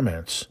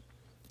comments.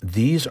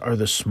 These are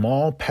the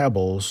small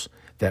pebbles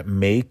that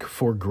make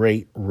for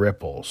great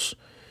ripples.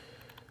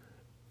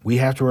 We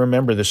have to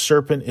remember the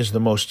serpent is the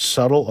most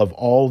subtle of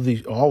all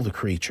the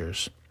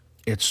creatures.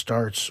 It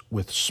starts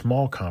with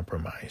small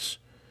compromise,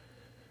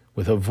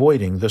 with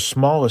avoiding the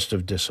smallest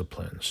of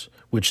disciplines,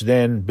 which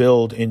then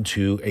build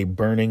into a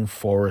burning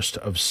forest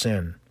of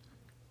sin.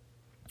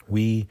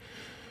 We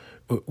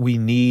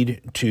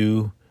need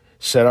to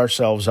set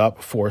ourselves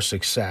up for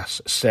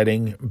success,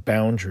 setting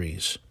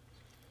boundaries.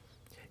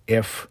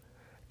 If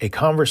a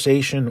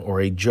conversation or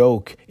a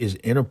joke is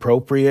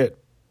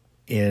inappropriate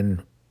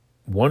in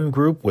one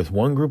group with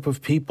one group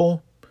of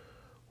people,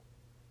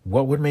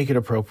 what would make it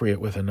appropriate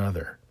with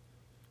another?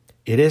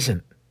 It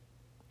isn't.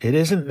 It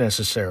isn't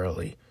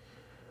necessarily.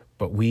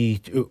 But we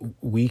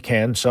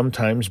can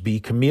sometimes be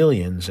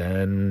chameleons,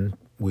 and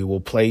we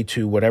will play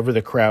to whatever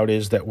the crowd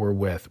is that we're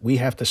with. We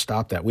have to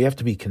stop that. We have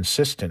to be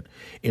consistent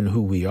in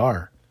who we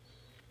are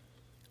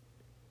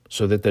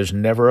so that there's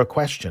never a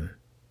question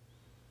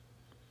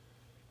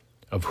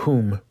of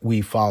whom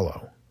we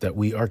follow, that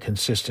we are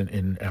consistent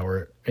in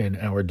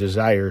our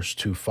desires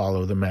to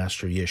follow the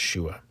Master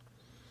Yeshua.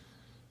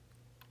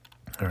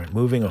 All right,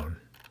 moving on.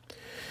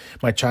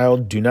 My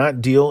child, do not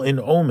deal in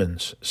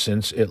omens,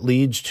 since it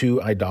leads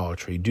to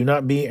idolatry. Do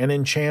not be an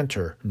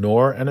enchanter,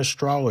 nor an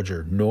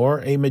astrologer,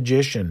 nor a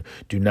magician.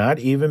 Do not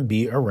even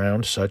be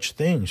around such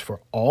things,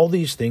 for all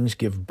these things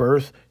give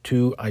birth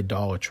to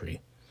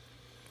idolatry.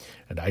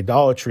 And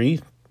idolatry,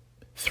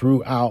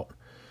 throughout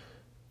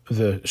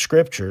the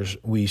scriptures,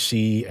 we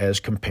see as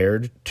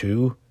compared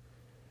to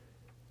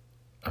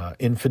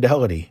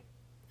infidelity.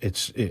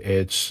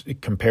 It's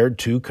compared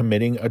to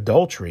committing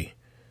adultery.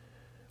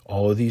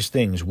 All of these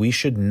things. We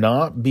should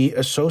not be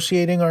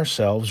associating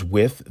ourselves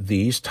with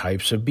these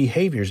types of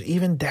behaviors,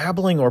 even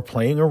dabbling or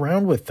playing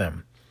around with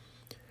them.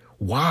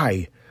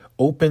 Why?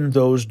 Open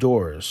those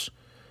doors.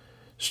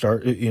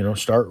 Start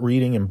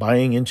reading and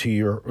buying into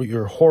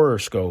your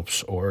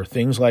horoscopes or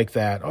things like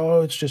that.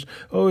 It's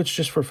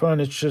just for fun.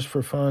 It's just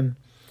for fun.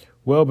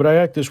 Well, but I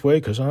act this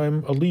way because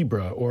I'm a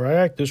Libra, or I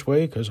act this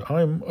way because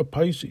I'm a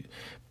Pisces.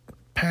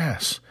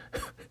 Pass.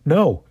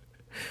 No.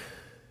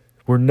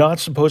 We're not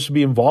supposed to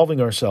be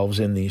involving ourselves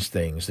in these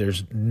things.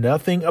 There's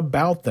nothing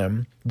about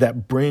them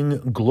that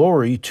bring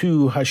glory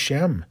to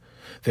Hashem.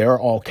 They are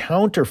all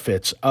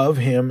counterfeits of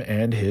Him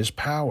and His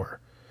power.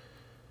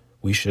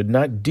 We should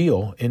not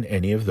deal in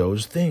any of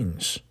those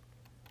things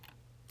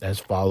as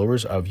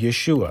followers of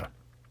Yeshua.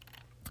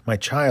 My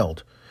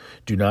child,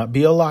 do not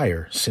be a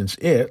liar, since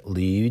it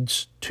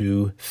leads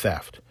to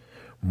theft.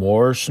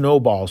 More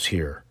snowballs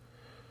here.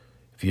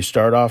 If you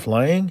start off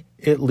lying,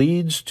 it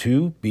leads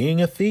to being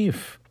a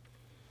thief.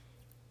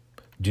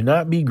 Do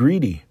not be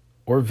greedy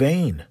or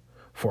vain,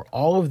 for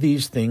all of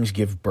these things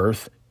give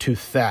birth to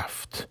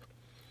theft.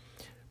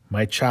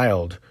 My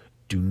child,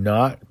 do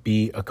not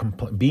be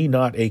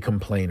not a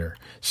complainer,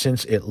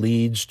 since it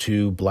leads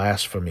to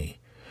blasphemy.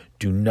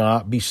 Do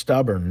not be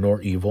stubborn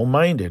nor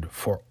evil-minded,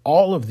 for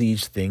all of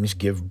these things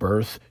give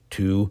birth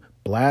to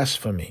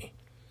blasphemy.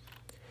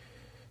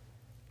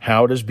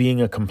 How does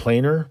being a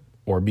complainer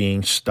or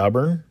being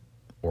stubborn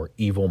or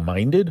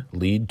evil-minded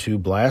lead to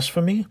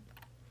blasphemy?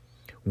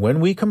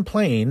 When we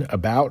complain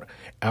about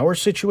our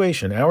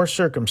situation, our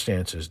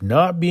circumstances,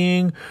 not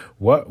being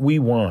what we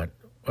want,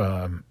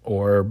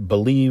 or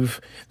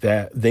believe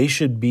that they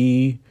should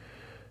be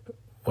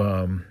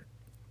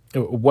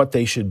what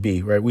they should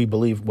be, right? We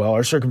believe, well,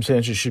 our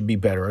circumstances should be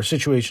better. Our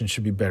situation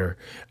should be better.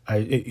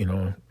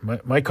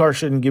 My car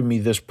shouldn't give me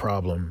this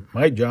problem.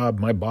 My job,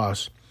 my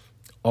boss,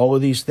 all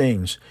of these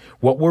things.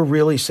 What we're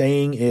really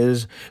saying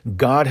is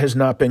God has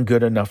not been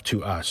good enough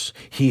to us.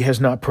 He has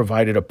not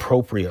provided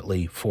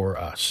appropriately for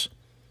us.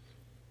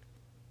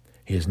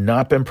 He has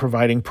not been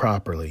providing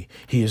properly.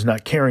 He is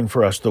not caring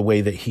for us the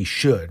way that he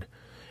should.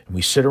 And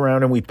we sit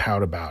around and we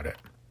pout about it.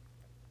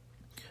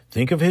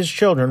 Think of his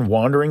children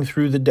wandering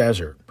through the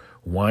desert,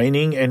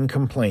 whining and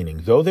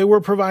complaining, though they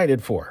were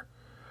provided for.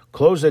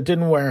 Clothes that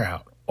didn't wear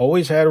out,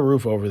 always had a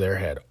roof over their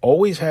head,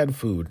 always had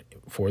food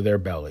for their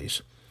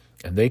bellies.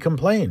 And they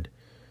complained.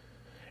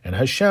 And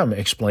Hashem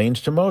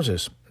explains to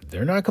Moses,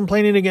 they're not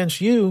complaining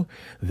against you,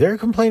 they're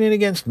complaining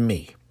against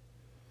me.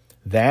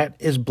 That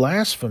is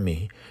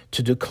blasphemy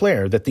to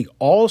declare that the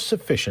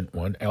all-sufficient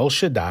one, El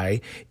Shaddai,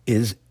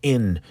 is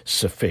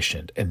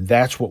insufficient. And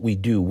that's what we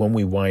do when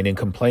we whine and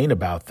complain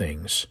about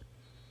things.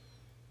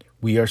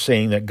 We are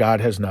saying that God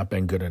has not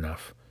been good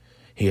enough.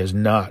 He has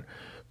not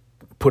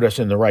put us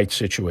in the right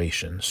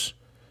situations.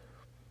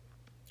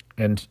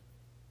 And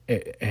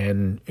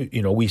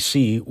we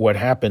see what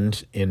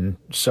happened in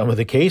some of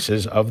the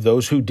cases of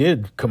those who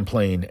did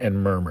complain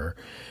and murmur,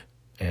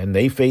 and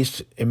they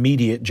faced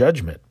immediate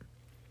judgment.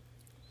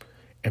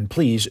 And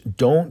please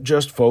don't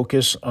just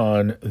focus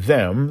on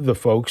them, the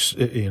folks,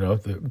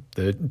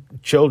 the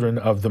children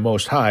of the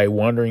Most High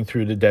wandering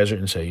through the desert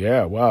and say,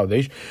 yeah, wow,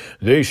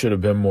 they should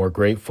have been more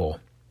grateful.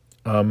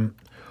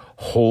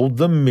 Hold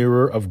the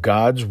mirror of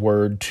God's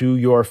word to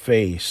your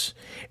face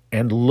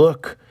and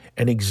look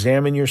and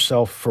examine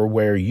yourself for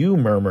where you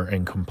murmur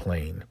and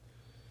complain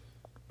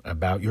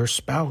about your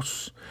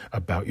spouse,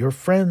 about your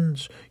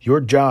friends,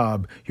 your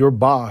job, your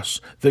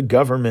boss, the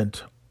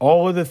government,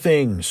 all of the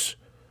things.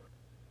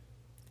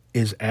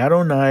 Is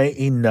Adonai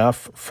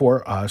enough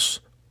for us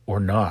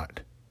or not?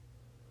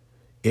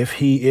 If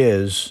he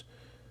is,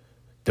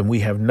 then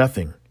we have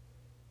nothing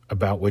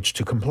about which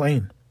to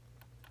complain.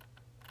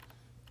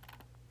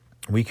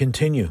 We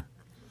continue.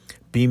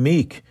 Be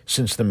meek,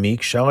 since the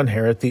meek shall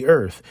inherit the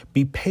earth.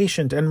 Be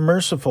patient and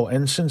merciful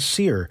and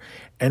sincere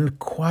and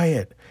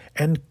quiet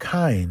and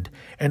kind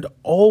and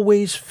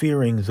always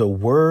fearing the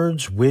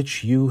words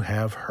which you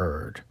have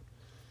heard.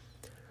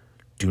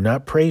 Do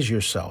not praise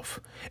yourself,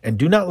 and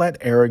do not let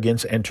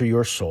arrogance enter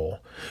your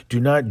soul.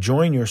 Do not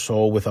join your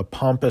soul with a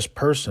pompous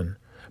person,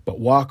 but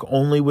walk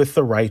only with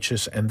the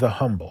righteous and the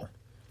humble.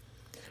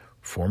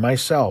 For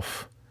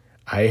myself,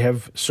 I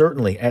have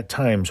certainly at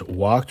times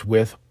walked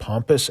with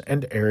pompous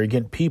and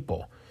arrogant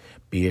people,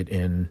 be it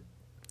in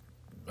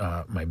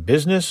my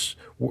business,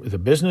 the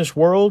business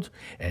world,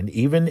 and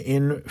even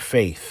in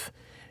faith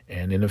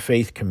and in a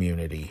faith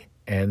community.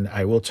 And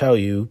I will tell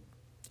you,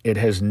 it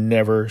has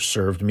never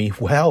served me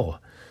well.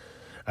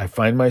 I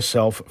find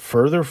myself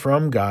further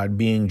from God,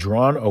 being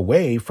drawn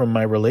away from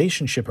my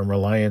relationship and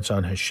reliance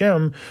on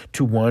Hashem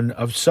to one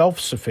of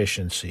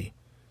self-sufficiency,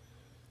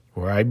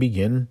 where I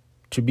begin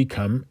to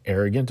become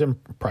arrogant and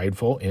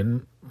prideful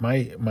in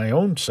my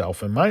own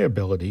self and my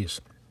abilities.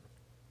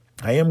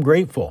 I am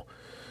grateful.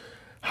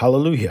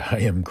 Hallelujah. I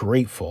am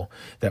grateful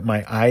that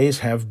my eyes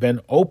have been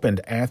opened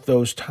at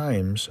those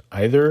times,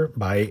 either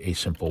by a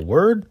simple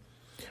word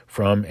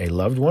from a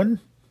loved one,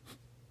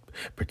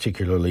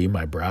 particularly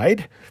my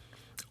bride,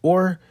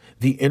 or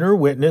the inner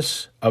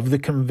witness of the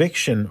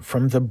conviction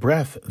from the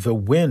breath, the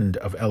wind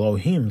of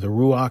Elohim, the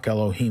Ruach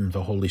Elohim,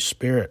 the Holy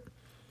Spirit.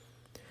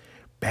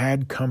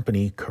 Bad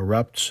company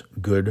corrupts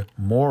good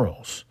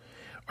morals.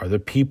 Are the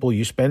people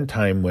you spend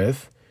time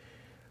with,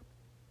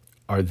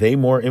 are they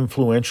more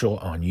influential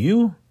on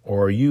you,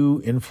 or are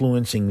you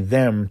influencing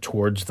them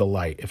towards the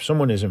light? If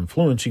someone is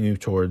influencing you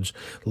towards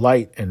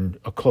light and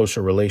a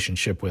closer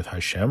relationship with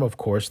Hashem, of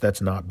course,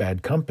 that's not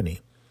bad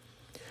company.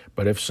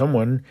 But if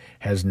someone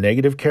has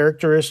negative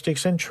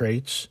characteristics and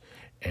traits,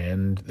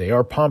 and they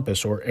are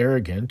pompous or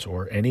arrogant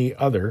or any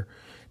other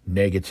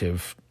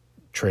negative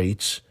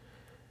traits,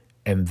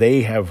 and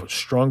they have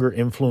stronger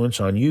influence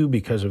on you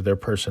because of their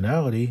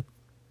personality,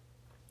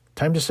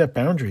 time to set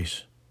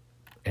boundaries.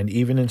 And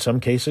even in some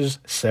cases,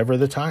 sever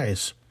the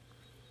ties.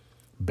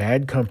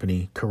 Bad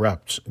company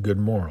corrupts good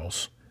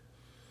morals.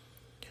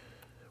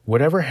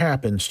 Whatever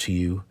happens to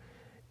you,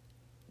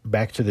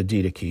 back to the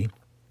Didache,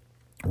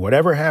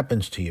 whatever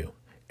happens to you,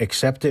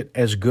 accept it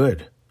as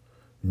good,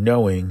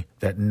 knowing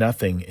that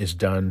nothing is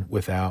done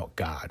without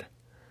God.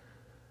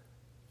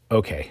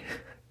 Okay,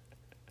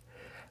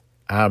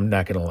 I'm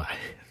not going to lie.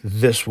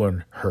 This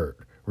one hurt.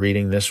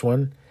 Reading this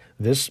one,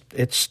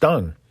 it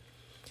stung.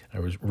 I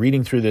was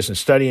reading through this and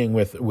studying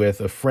with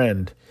a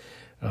friend,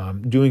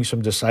 doing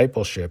some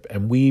discipleship,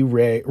 and we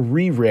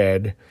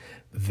reread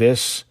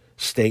this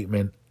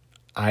statement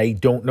I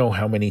don't know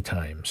how many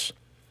times.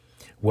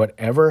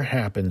 Whatever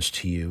happens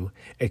to you,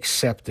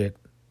 accept it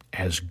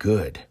as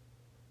good.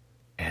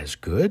 As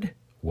good?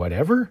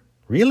 Whatever?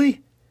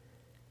 Really?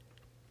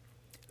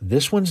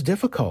 This one's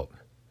difficult,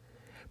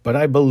 but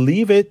I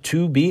believe it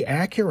to be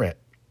accurate.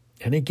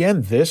 And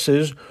again, this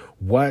is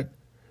what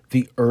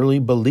the early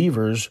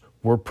believers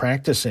We're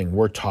practicing.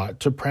 We're taught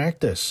to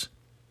practice.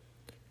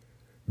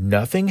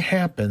 Nothing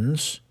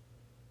happens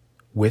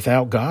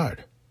without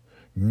God.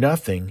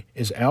 Nothing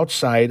is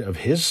outside of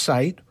His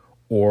sight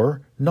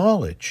or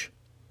knowledge.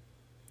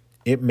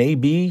 It may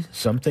be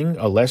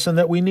a lesson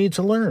that we need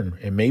to learn.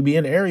 It may be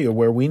an area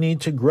where we need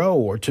to grow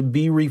or to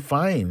be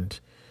refined.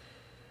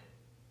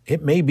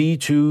 It may be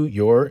to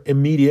your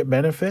immediate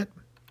benefit,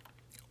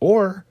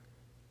 or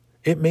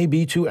it may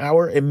be to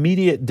our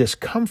immediate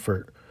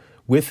discomfort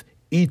with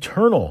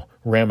eternal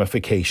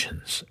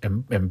ramifications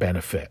and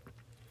benefit.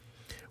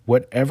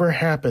 Whatever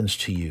happens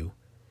to you,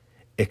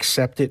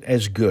 accept it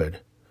as good,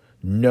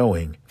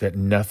 knowing that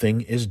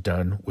nothing is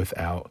done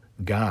without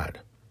God.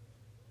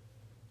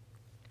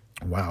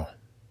 Wow.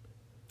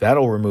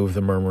 That'll remove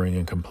the murmuring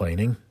and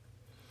complaining.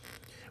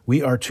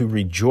 We are to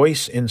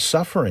rejoice in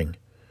suffering.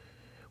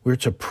 We're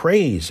to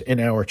praise in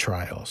our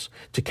trials,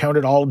 to count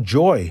it all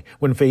joy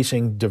when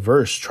facing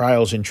diverse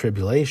trials and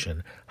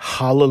tribulation.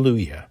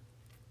 Hallelujah.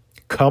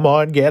 Come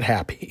on, get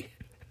happy.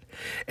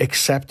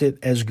 Accept it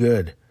as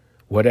good,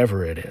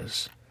 whatever it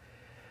is.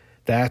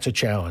 That's a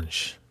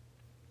challenge.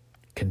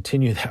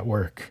 Continue that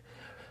work.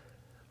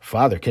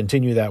 Father,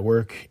 continue that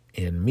work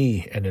in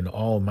me and in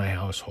all my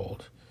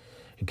household.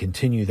 And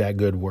continue that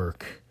good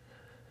work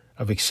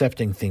of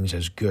accepting things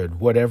as good,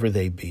 whatever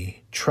they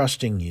be,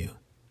 trusting you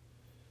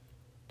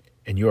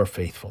and your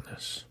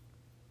faithfulness.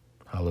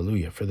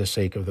 Hallelujah. For the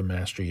sake of the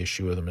Master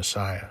Yeshua, the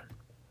Messiah.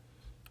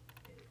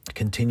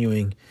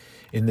 Continuing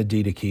in the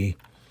Didache,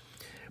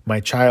 my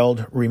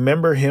child,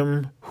 remember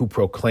him who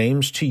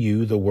proclaims to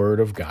you the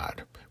word of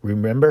God.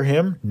 Remember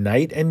him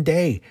night and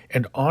day,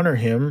 and honor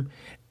him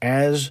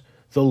as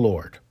the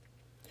Lord.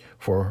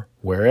 For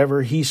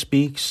wherever he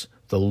speaks,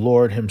 the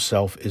Lord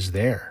himself is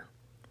there.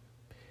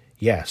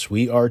 Yes,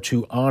 we are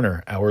to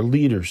honor our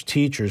leaders,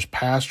 teachers,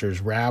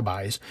 pastors,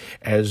 rabbis,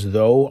 as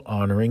though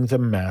honoring the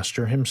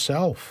Master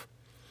himself.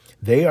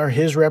 They are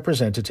his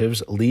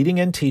representatives, leading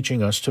and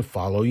teaching us to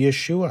follow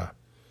Yeshua,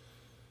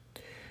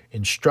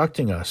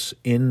 instructing us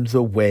in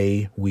the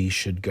way we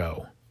should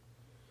go.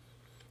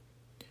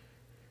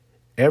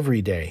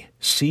 Every day,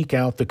 seek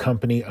out the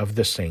company of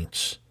the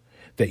saints,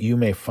 that you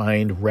may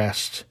find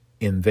rest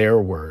in their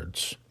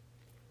words.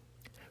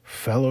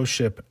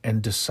 Fellowship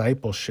and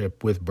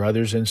discipleship with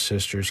brothers and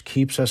sisters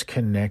keeps us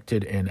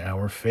connected in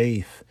our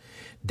faith.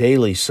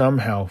 Daily,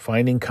 somehow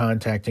finding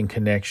contact and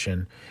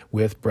connection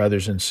with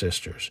brothers and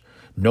sisters.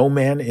 No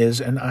man is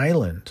an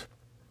island.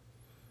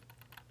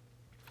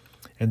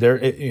 And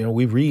there,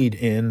 we read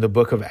in the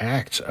book of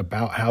Acts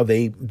about how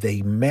they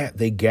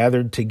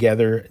gathered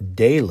together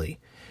daily,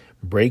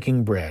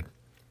 breaking bread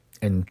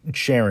and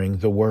sharing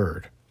the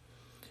word.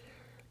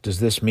 Does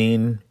this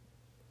mean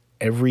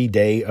every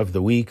day of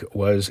the week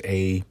was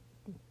a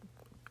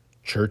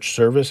church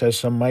service, as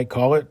some might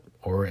call it,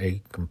 or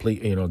a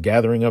complete,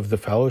 gathering of the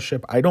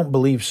fellowship? I don't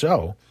believe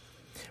so,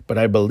 but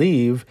I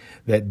believe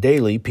that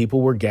daily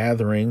people were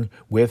gathering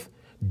with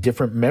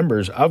different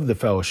members of the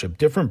fellowship,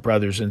 different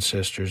brothers and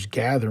sisters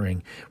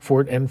gathering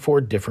for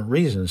different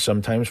reasons.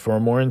 Sometimes for a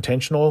more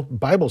intentional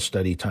Bible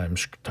study time,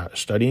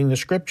 studying the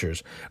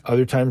scriptures.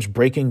 Other times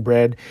breaking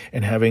bread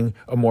and having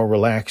a more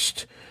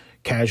relaxed,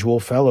 casual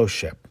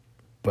fellowship.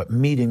 But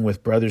meeting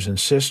with brothers and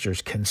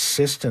sisters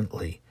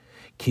consistently,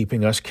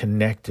 keeping us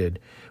connected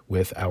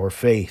with our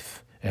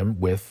faith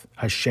and with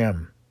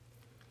Hashem.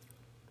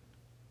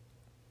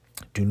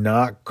 Do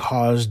not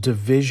cause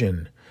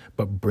division,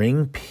 but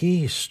bring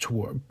peace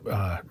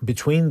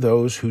between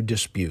those who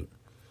dispute.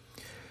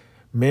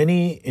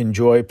 Many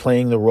enjoy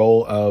playing the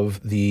role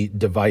of the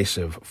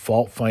divisive,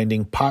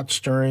 fault-finding,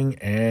 pot-stirring,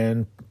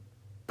 and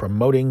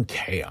promoting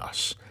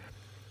chaos.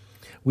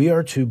 We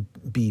are to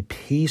be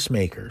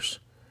peacemakers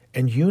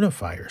and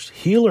unifiers,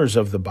 healers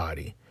of the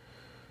body.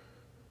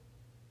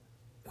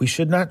 We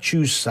should not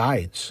choose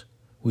sides.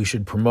 We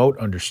should promote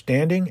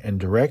understanding and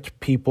direct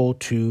people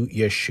to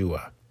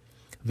Yeshua.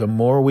 The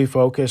more we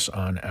focus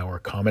on our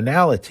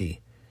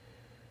commonality,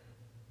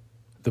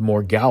 the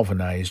more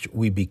galvanized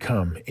we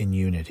become in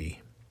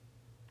unity.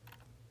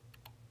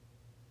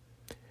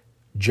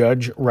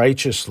 Judge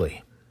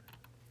righteously.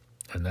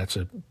 And that's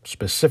a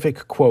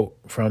specific quote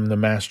from the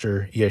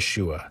Master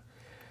Yeshua.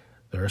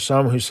 There are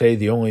some who say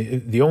the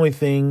only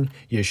thing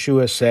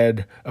Yeshua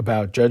said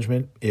about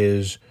judgment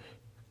is,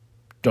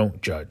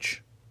 don't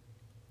judge,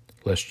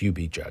 lest you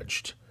be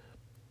judged.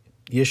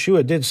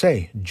 Yeshua did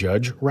say,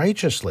 judge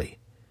righteously.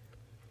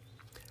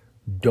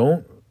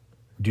 Do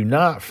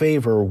not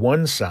favor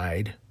one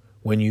side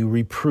when you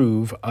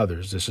reprove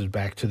others. This is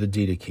back to the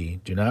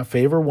Didache. Do not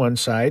favor one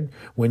side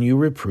when you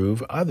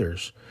reprove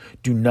others.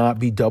 Do not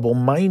be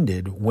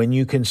double-minded when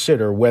you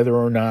consider whether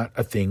or not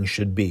a thing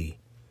should be.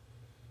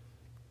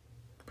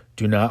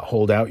 Do not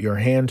hold out your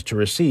hand to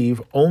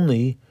receive,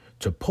 only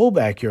to pull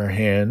back your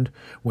hand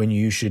when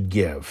you should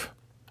give.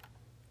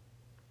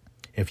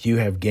 If you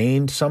have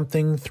gained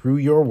something through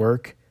your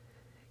work,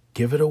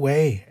 give it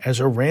away as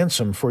a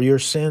ransom for your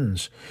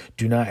sins.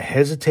 Do not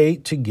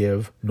hesitate to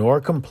give,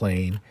 nor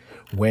complain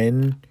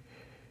when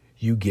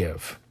you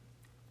give.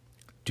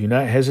 Do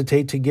not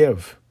hesitate to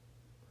give.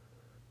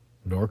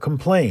 nor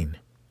complain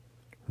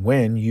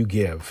when you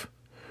give,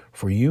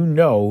 for you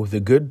know the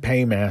good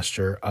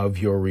paymaster of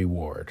your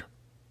reward.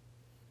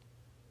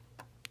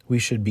 We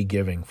should be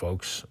giving,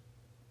 folks.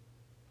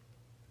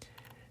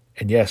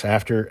 And yes,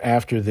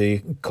 after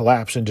the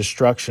collapse and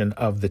destruction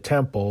of the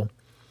temple,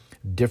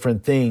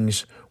 different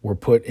things were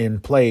put in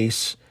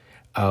place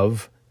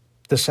of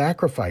the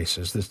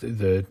sacrifices,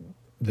 the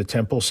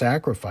temple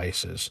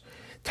sacrifices.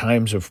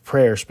 Times of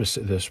prayer,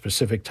 the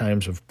specific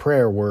times of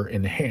prayer were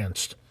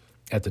enhanced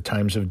at the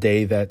times of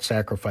day that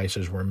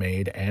sacrifices were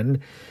made, and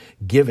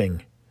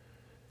giving,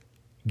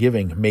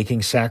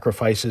 making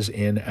sacrifices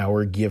in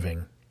our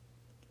giving.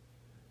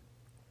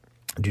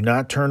 Do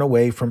not turn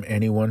away from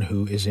anyone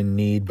who is in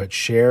need, but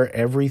share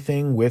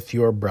everything with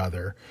your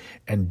brother,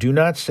 and do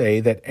not say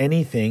that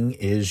anything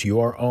is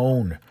your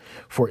own.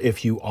 For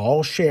if you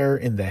all share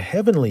in the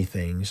heavenly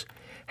things,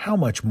 how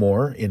much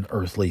more in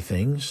earthly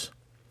things?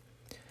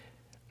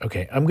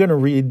 Okay, I'm going to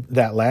read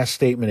that last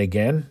statement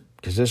again,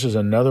 because this is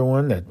another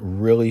one that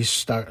really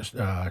stood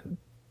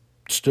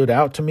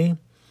out to me.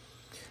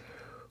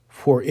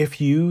 For if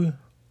you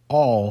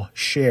all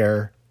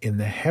share in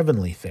the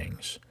heavenly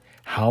things,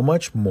 how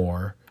much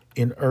more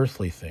in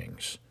earthly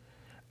things?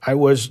 I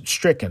was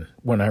stricken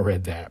when I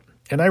read that,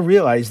 and I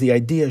realized the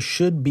idea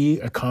should be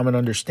a common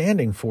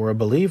understanding for a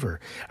believer.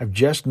 I've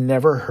just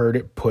never heard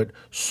it put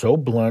so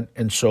blunt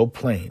and so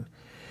plain.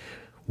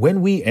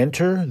 When we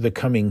enter the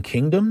coming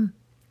kingdom,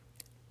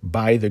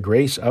 by the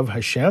grace of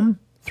Hashem,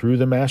 through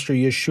the Master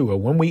Yeshua,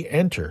 when we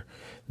enter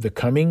the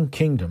coming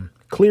kingdom,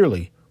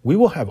 clearly we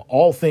will have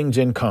all things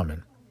in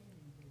common.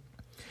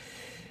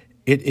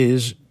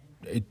 It's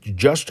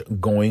just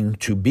going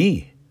to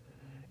be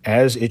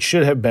as it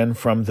should have been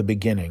from the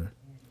beginning.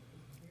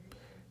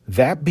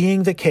 That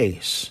being the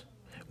case,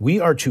 we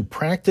are to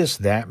practice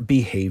that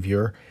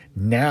behavior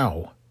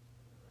now.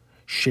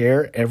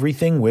 Share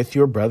everything with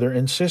your brother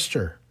and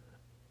sister.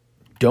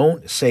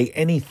 Don't say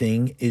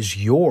anything is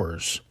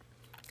yours.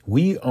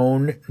 We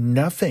own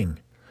nothing.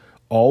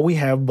 All we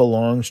have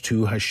belongs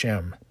to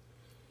Hashem.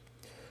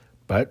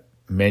 But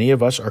many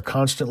of us are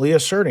constantly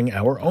asserting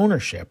our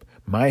ownership.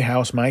 My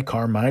house, my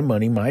car, my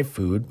money, my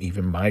food,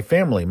 even my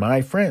family,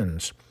 my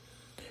friends.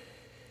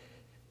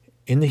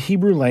 In the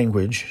Hebrew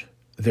language,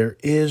 there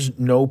is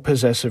no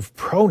possessive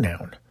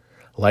pronoun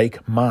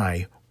like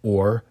my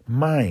or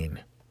mine.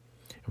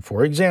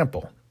 For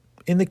example,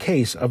 in the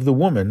case of the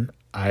woman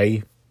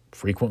I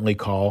frequently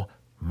call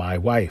my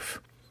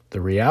wife,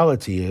 the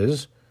reality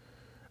is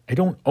I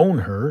don't own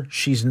her.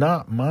 She's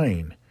not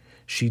mine.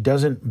 She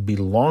doesn't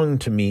belong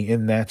to me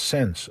in that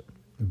sense.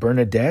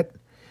 Bernadette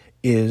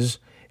is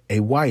a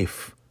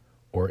wife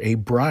or a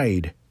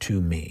bride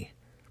to me.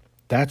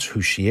 That's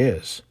who she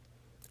is.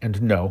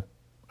 And no,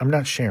 I'm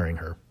not sharing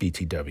her,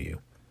 BTW.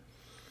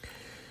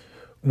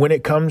 When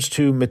it comes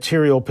to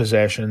material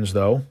possessions,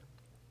 though,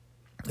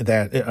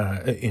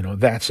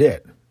 that's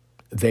it.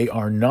 They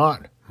are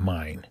not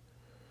mine.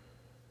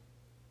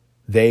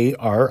 They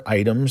are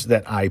items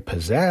that I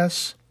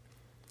possess.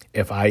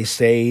 If I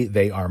say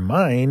they are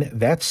mine,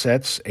 that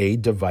sets a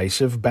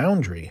divisive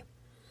boundary.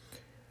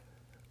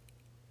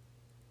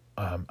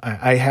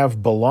 I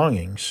have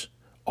belongings.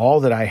 All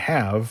that I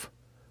have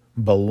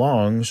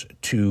belongs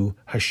to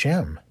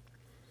Hashem.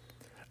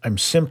 I'm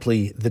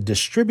simply the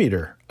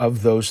distributor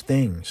of those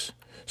things.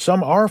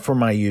 Some are for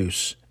my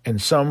use,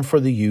 and some for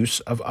the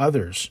use of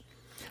others.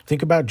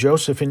 Think about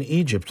Joseph in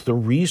Egypt, the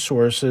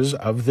resources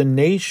of the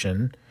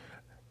nation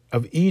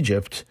of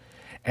Egypt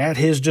at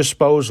his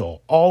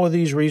disposal, all of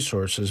these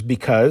resources,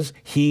 because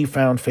he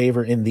found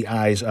favor in the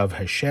eyes of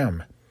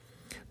Hashem.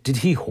 Did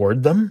he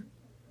hoard them?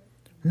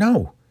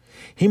 No.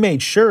 He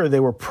made sure they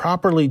were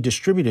properly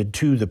distributed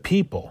to the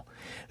people.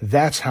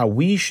 That's how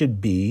we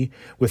should be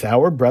with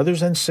our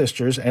brothers and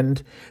sisters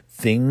and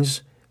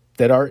things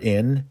that are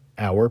in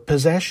our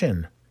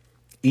possession.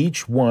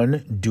 Each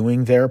one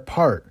doing their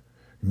part,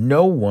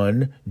 no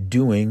one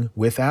doing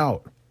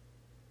without.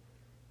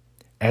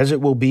 As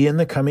it will be in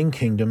the coming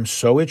kingdom,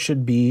 so it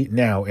should be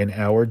now in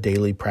our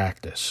daily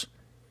practice.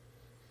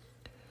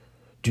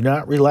 Do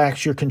not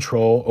relax your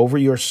control over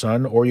your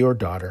son or your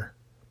daughter,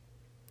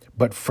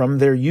 but from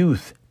their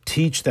youth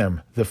teach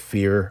them the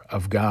fear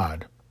of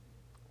God.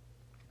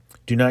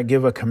 Do not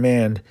give a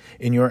command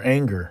in your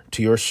anger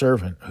to your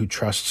servant who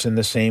trusts in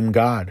the same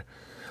God,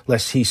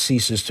 lest he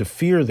ceases to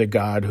fear the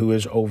God who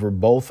is over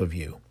both of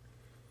you.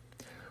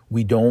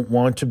 We don't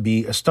want to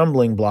be a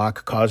stumbling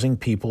block causing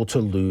people to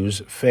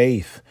lose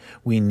faith.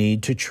 We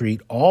need to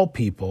treat all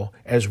people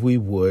as we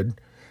would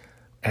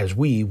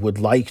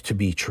like to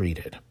be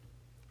treated.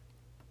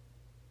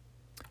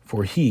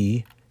 For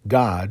he,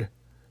 God,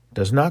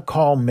 does not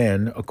call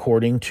men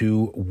according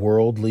to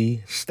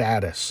worldly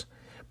status,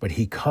 but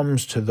he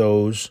comes to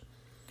those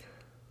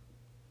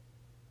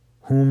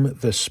whom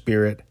the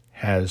Spirit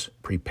has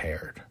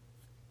prepared.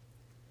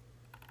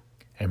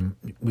 And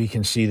we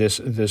can see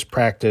this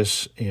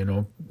practice,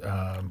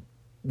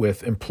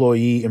 with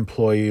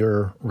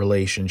employee-employer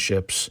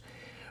relationships,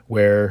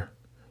 where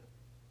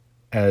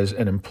as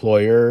an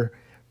employer,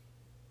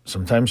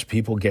 Sometimes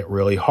people get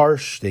really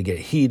harsh, they get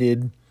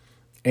heated,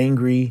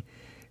 angry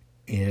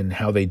in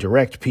how they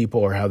direct people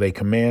or how they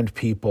command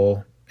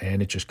people,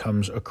 and it just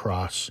comes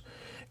across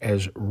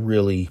as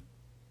really,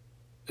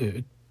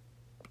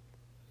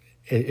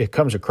 it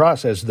comes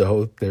across as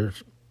though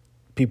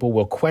people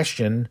will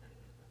question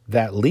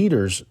that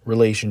leader's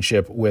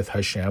relationship with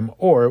Hashem,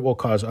 or it will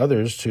cause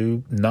others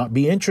to not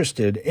be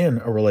interested in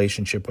a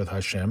relationship with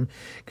Hashem.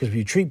 Because if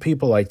you treat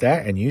people like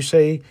that and you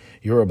say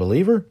you're a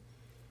believer,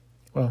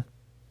 well,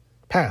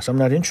 pass. I'm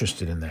not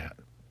interested in that.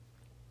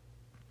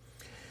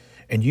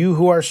 And you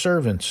who are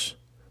servants,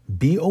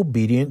 be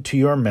obedient to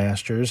your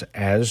masters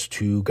as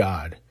to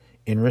God,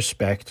 in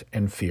respect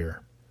and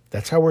fear.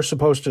 That's how we're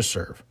supposed to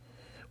serve.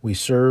 We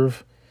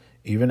serve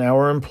even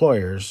our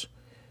employers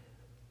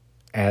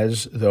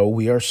as though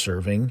we are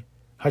serving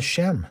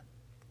Hashem,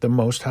 the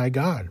Most High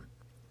God.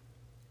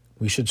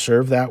 We should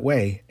serve that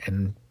way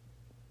and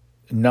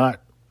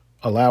not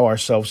allow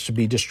ourselves to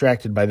be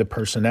distracted by the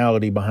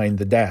personality behind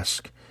the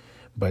desk,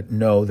 but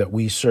know that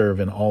we serve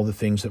in all the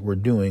things that we're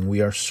doing.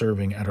 We are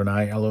serving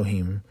Adonai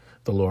Elohim,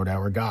 the Lord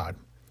our God.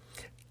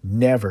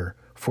 Never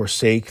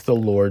forsake the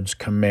Lord's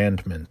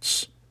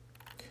commandments,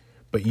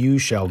 but you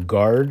shall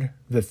guard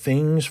the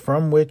things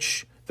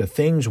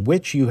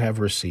which you have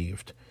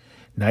received,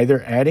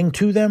 neither adding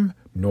to them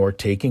nor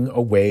taking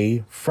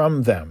away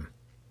from them.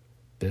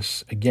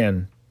 This,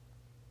 again,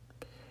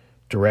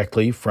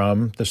 directly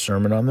from the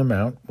Sermon on the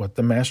Mount, what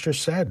the Master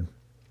said,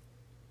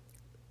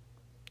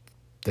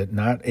 that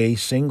not a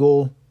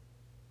single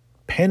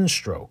pen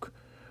stroke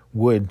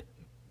would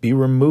be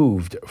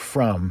removed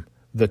from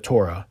the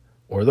Torah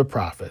or the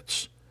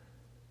prophets.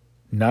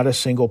 Not a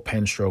single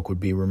pen stroke would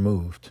be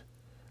removed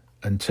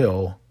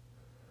until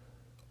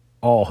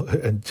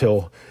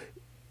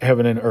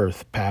heaven and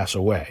earth pass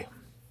away.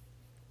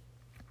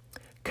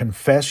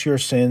 Confess your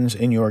sins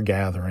in your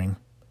gathering,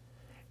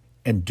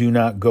 and do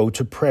not go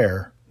to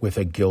prayer with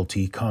a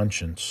guilty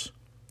conscience.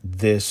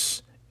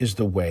 This is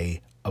the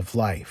way of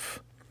life.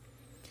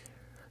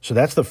 So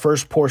that's the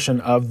first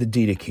portion of the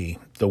Didache,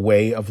 the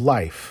way of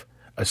life,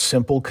 a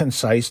simple,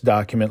 concise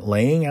document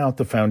laying out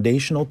the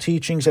foundational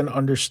teachings and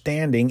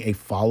understanding a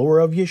follower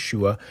of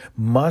Yeshua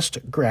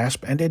must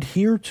grasp and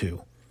adhere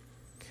to.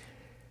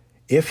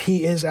 If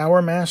he is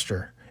our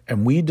master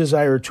and we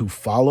desire to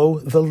follow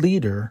the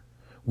leader,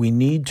 we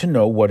need to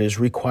know what is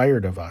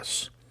required of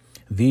us.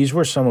 These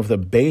were some of the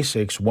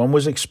basics one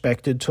was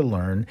expected to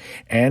learn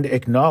and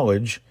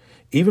acknowledge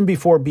even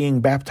before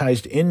being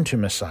baptized into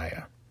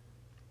Messiah.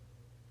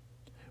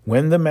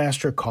 When the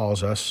Master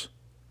calls us,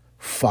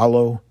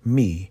 follow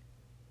me,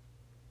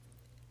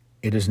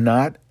 it is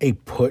not a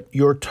put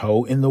your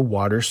toe in the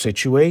water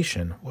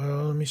situation.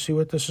 Well, let me see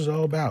what this is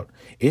all about.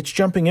 It's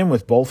jumping in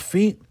with both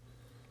feet,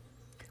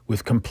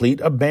 with complete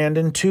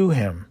abandon to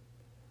him.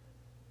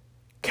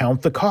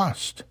 Count the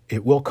cost.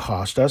 It will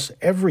cost us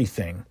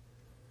everything.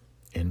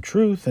 In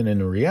truth and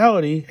in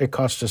reality, it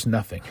costs us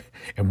nothing.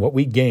 And what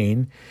we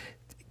gain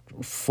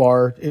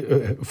far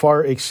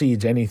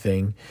exceeds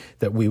anything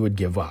that we would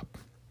give up.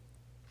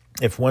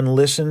 If one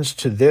listens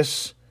to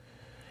this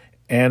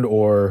and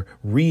or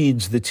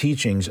reads the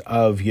teachings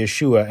of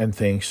Yeshua and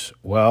thinks,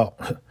 well,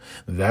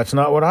 that's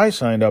not what I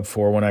signed up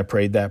for when I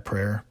prayed that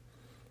prayer,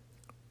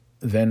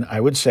 then I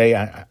would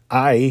say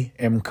I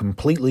am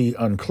completely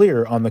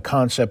unclear on the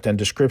concept and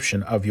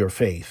description of your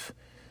faith,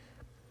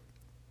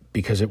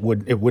 because it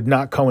would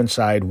not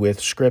coincide with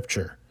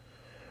Scripture.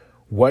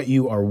 What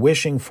you are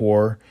wishing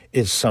for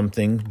is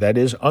something that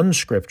is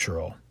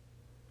unscriptural.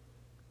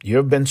 You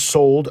have been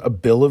sold a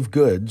bill of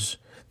goods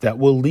that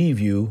will leave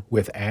you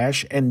with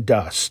ash and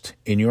dust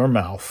in your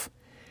mouth,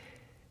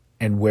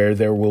 and where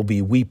there will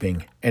be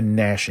weeping and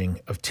gnashing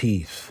of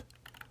teeth.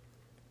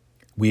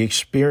 We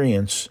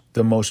experience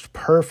the most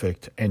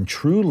perfect and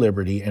true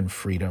liberty and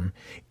freedom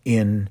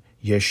in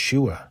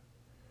Yeshua.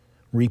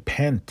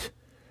 Repent.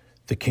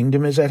 The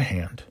kingdom is at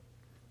hand.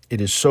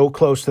 It is so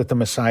close that the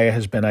Messiah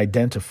has been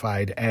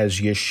identified as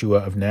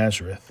Yeshua of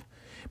Nazareth.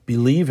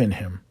 Believe in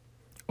him.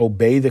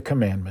 Obey the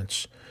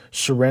commandments.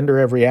 Surrender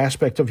every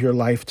aspect of your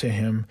life to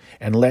him,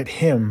 and let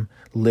him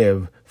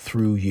live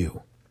through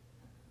you.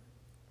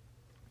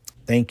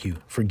 Thank you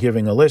for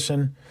giving a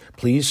listen.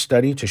 Please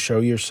study to show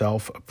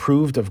yourself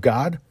approved of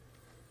God.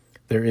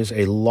 There is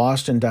a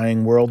lost and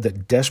dying world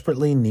that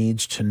desperately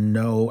needs to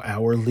know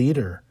our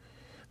leader,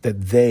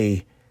 that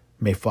they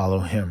may follow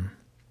him.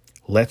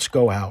 Let's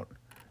go out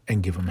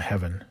and give them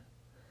heaven.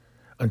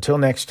 Until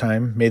next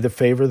time, may the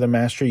favor of the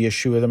Master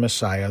Yeshua the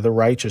Messiah, the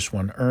righteous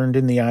one, earned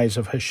in the eyes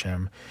of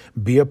Hashem,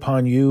 be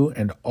upon you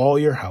and all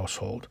your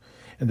household,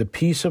 and the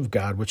peace of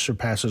God, which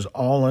surpasses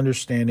all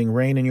understanding,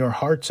 reign in your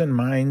hearts and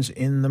minds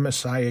in the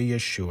Messiah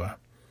Yeshua.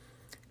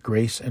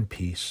 Grace and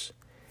peace.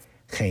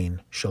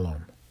 Chen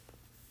Shalom.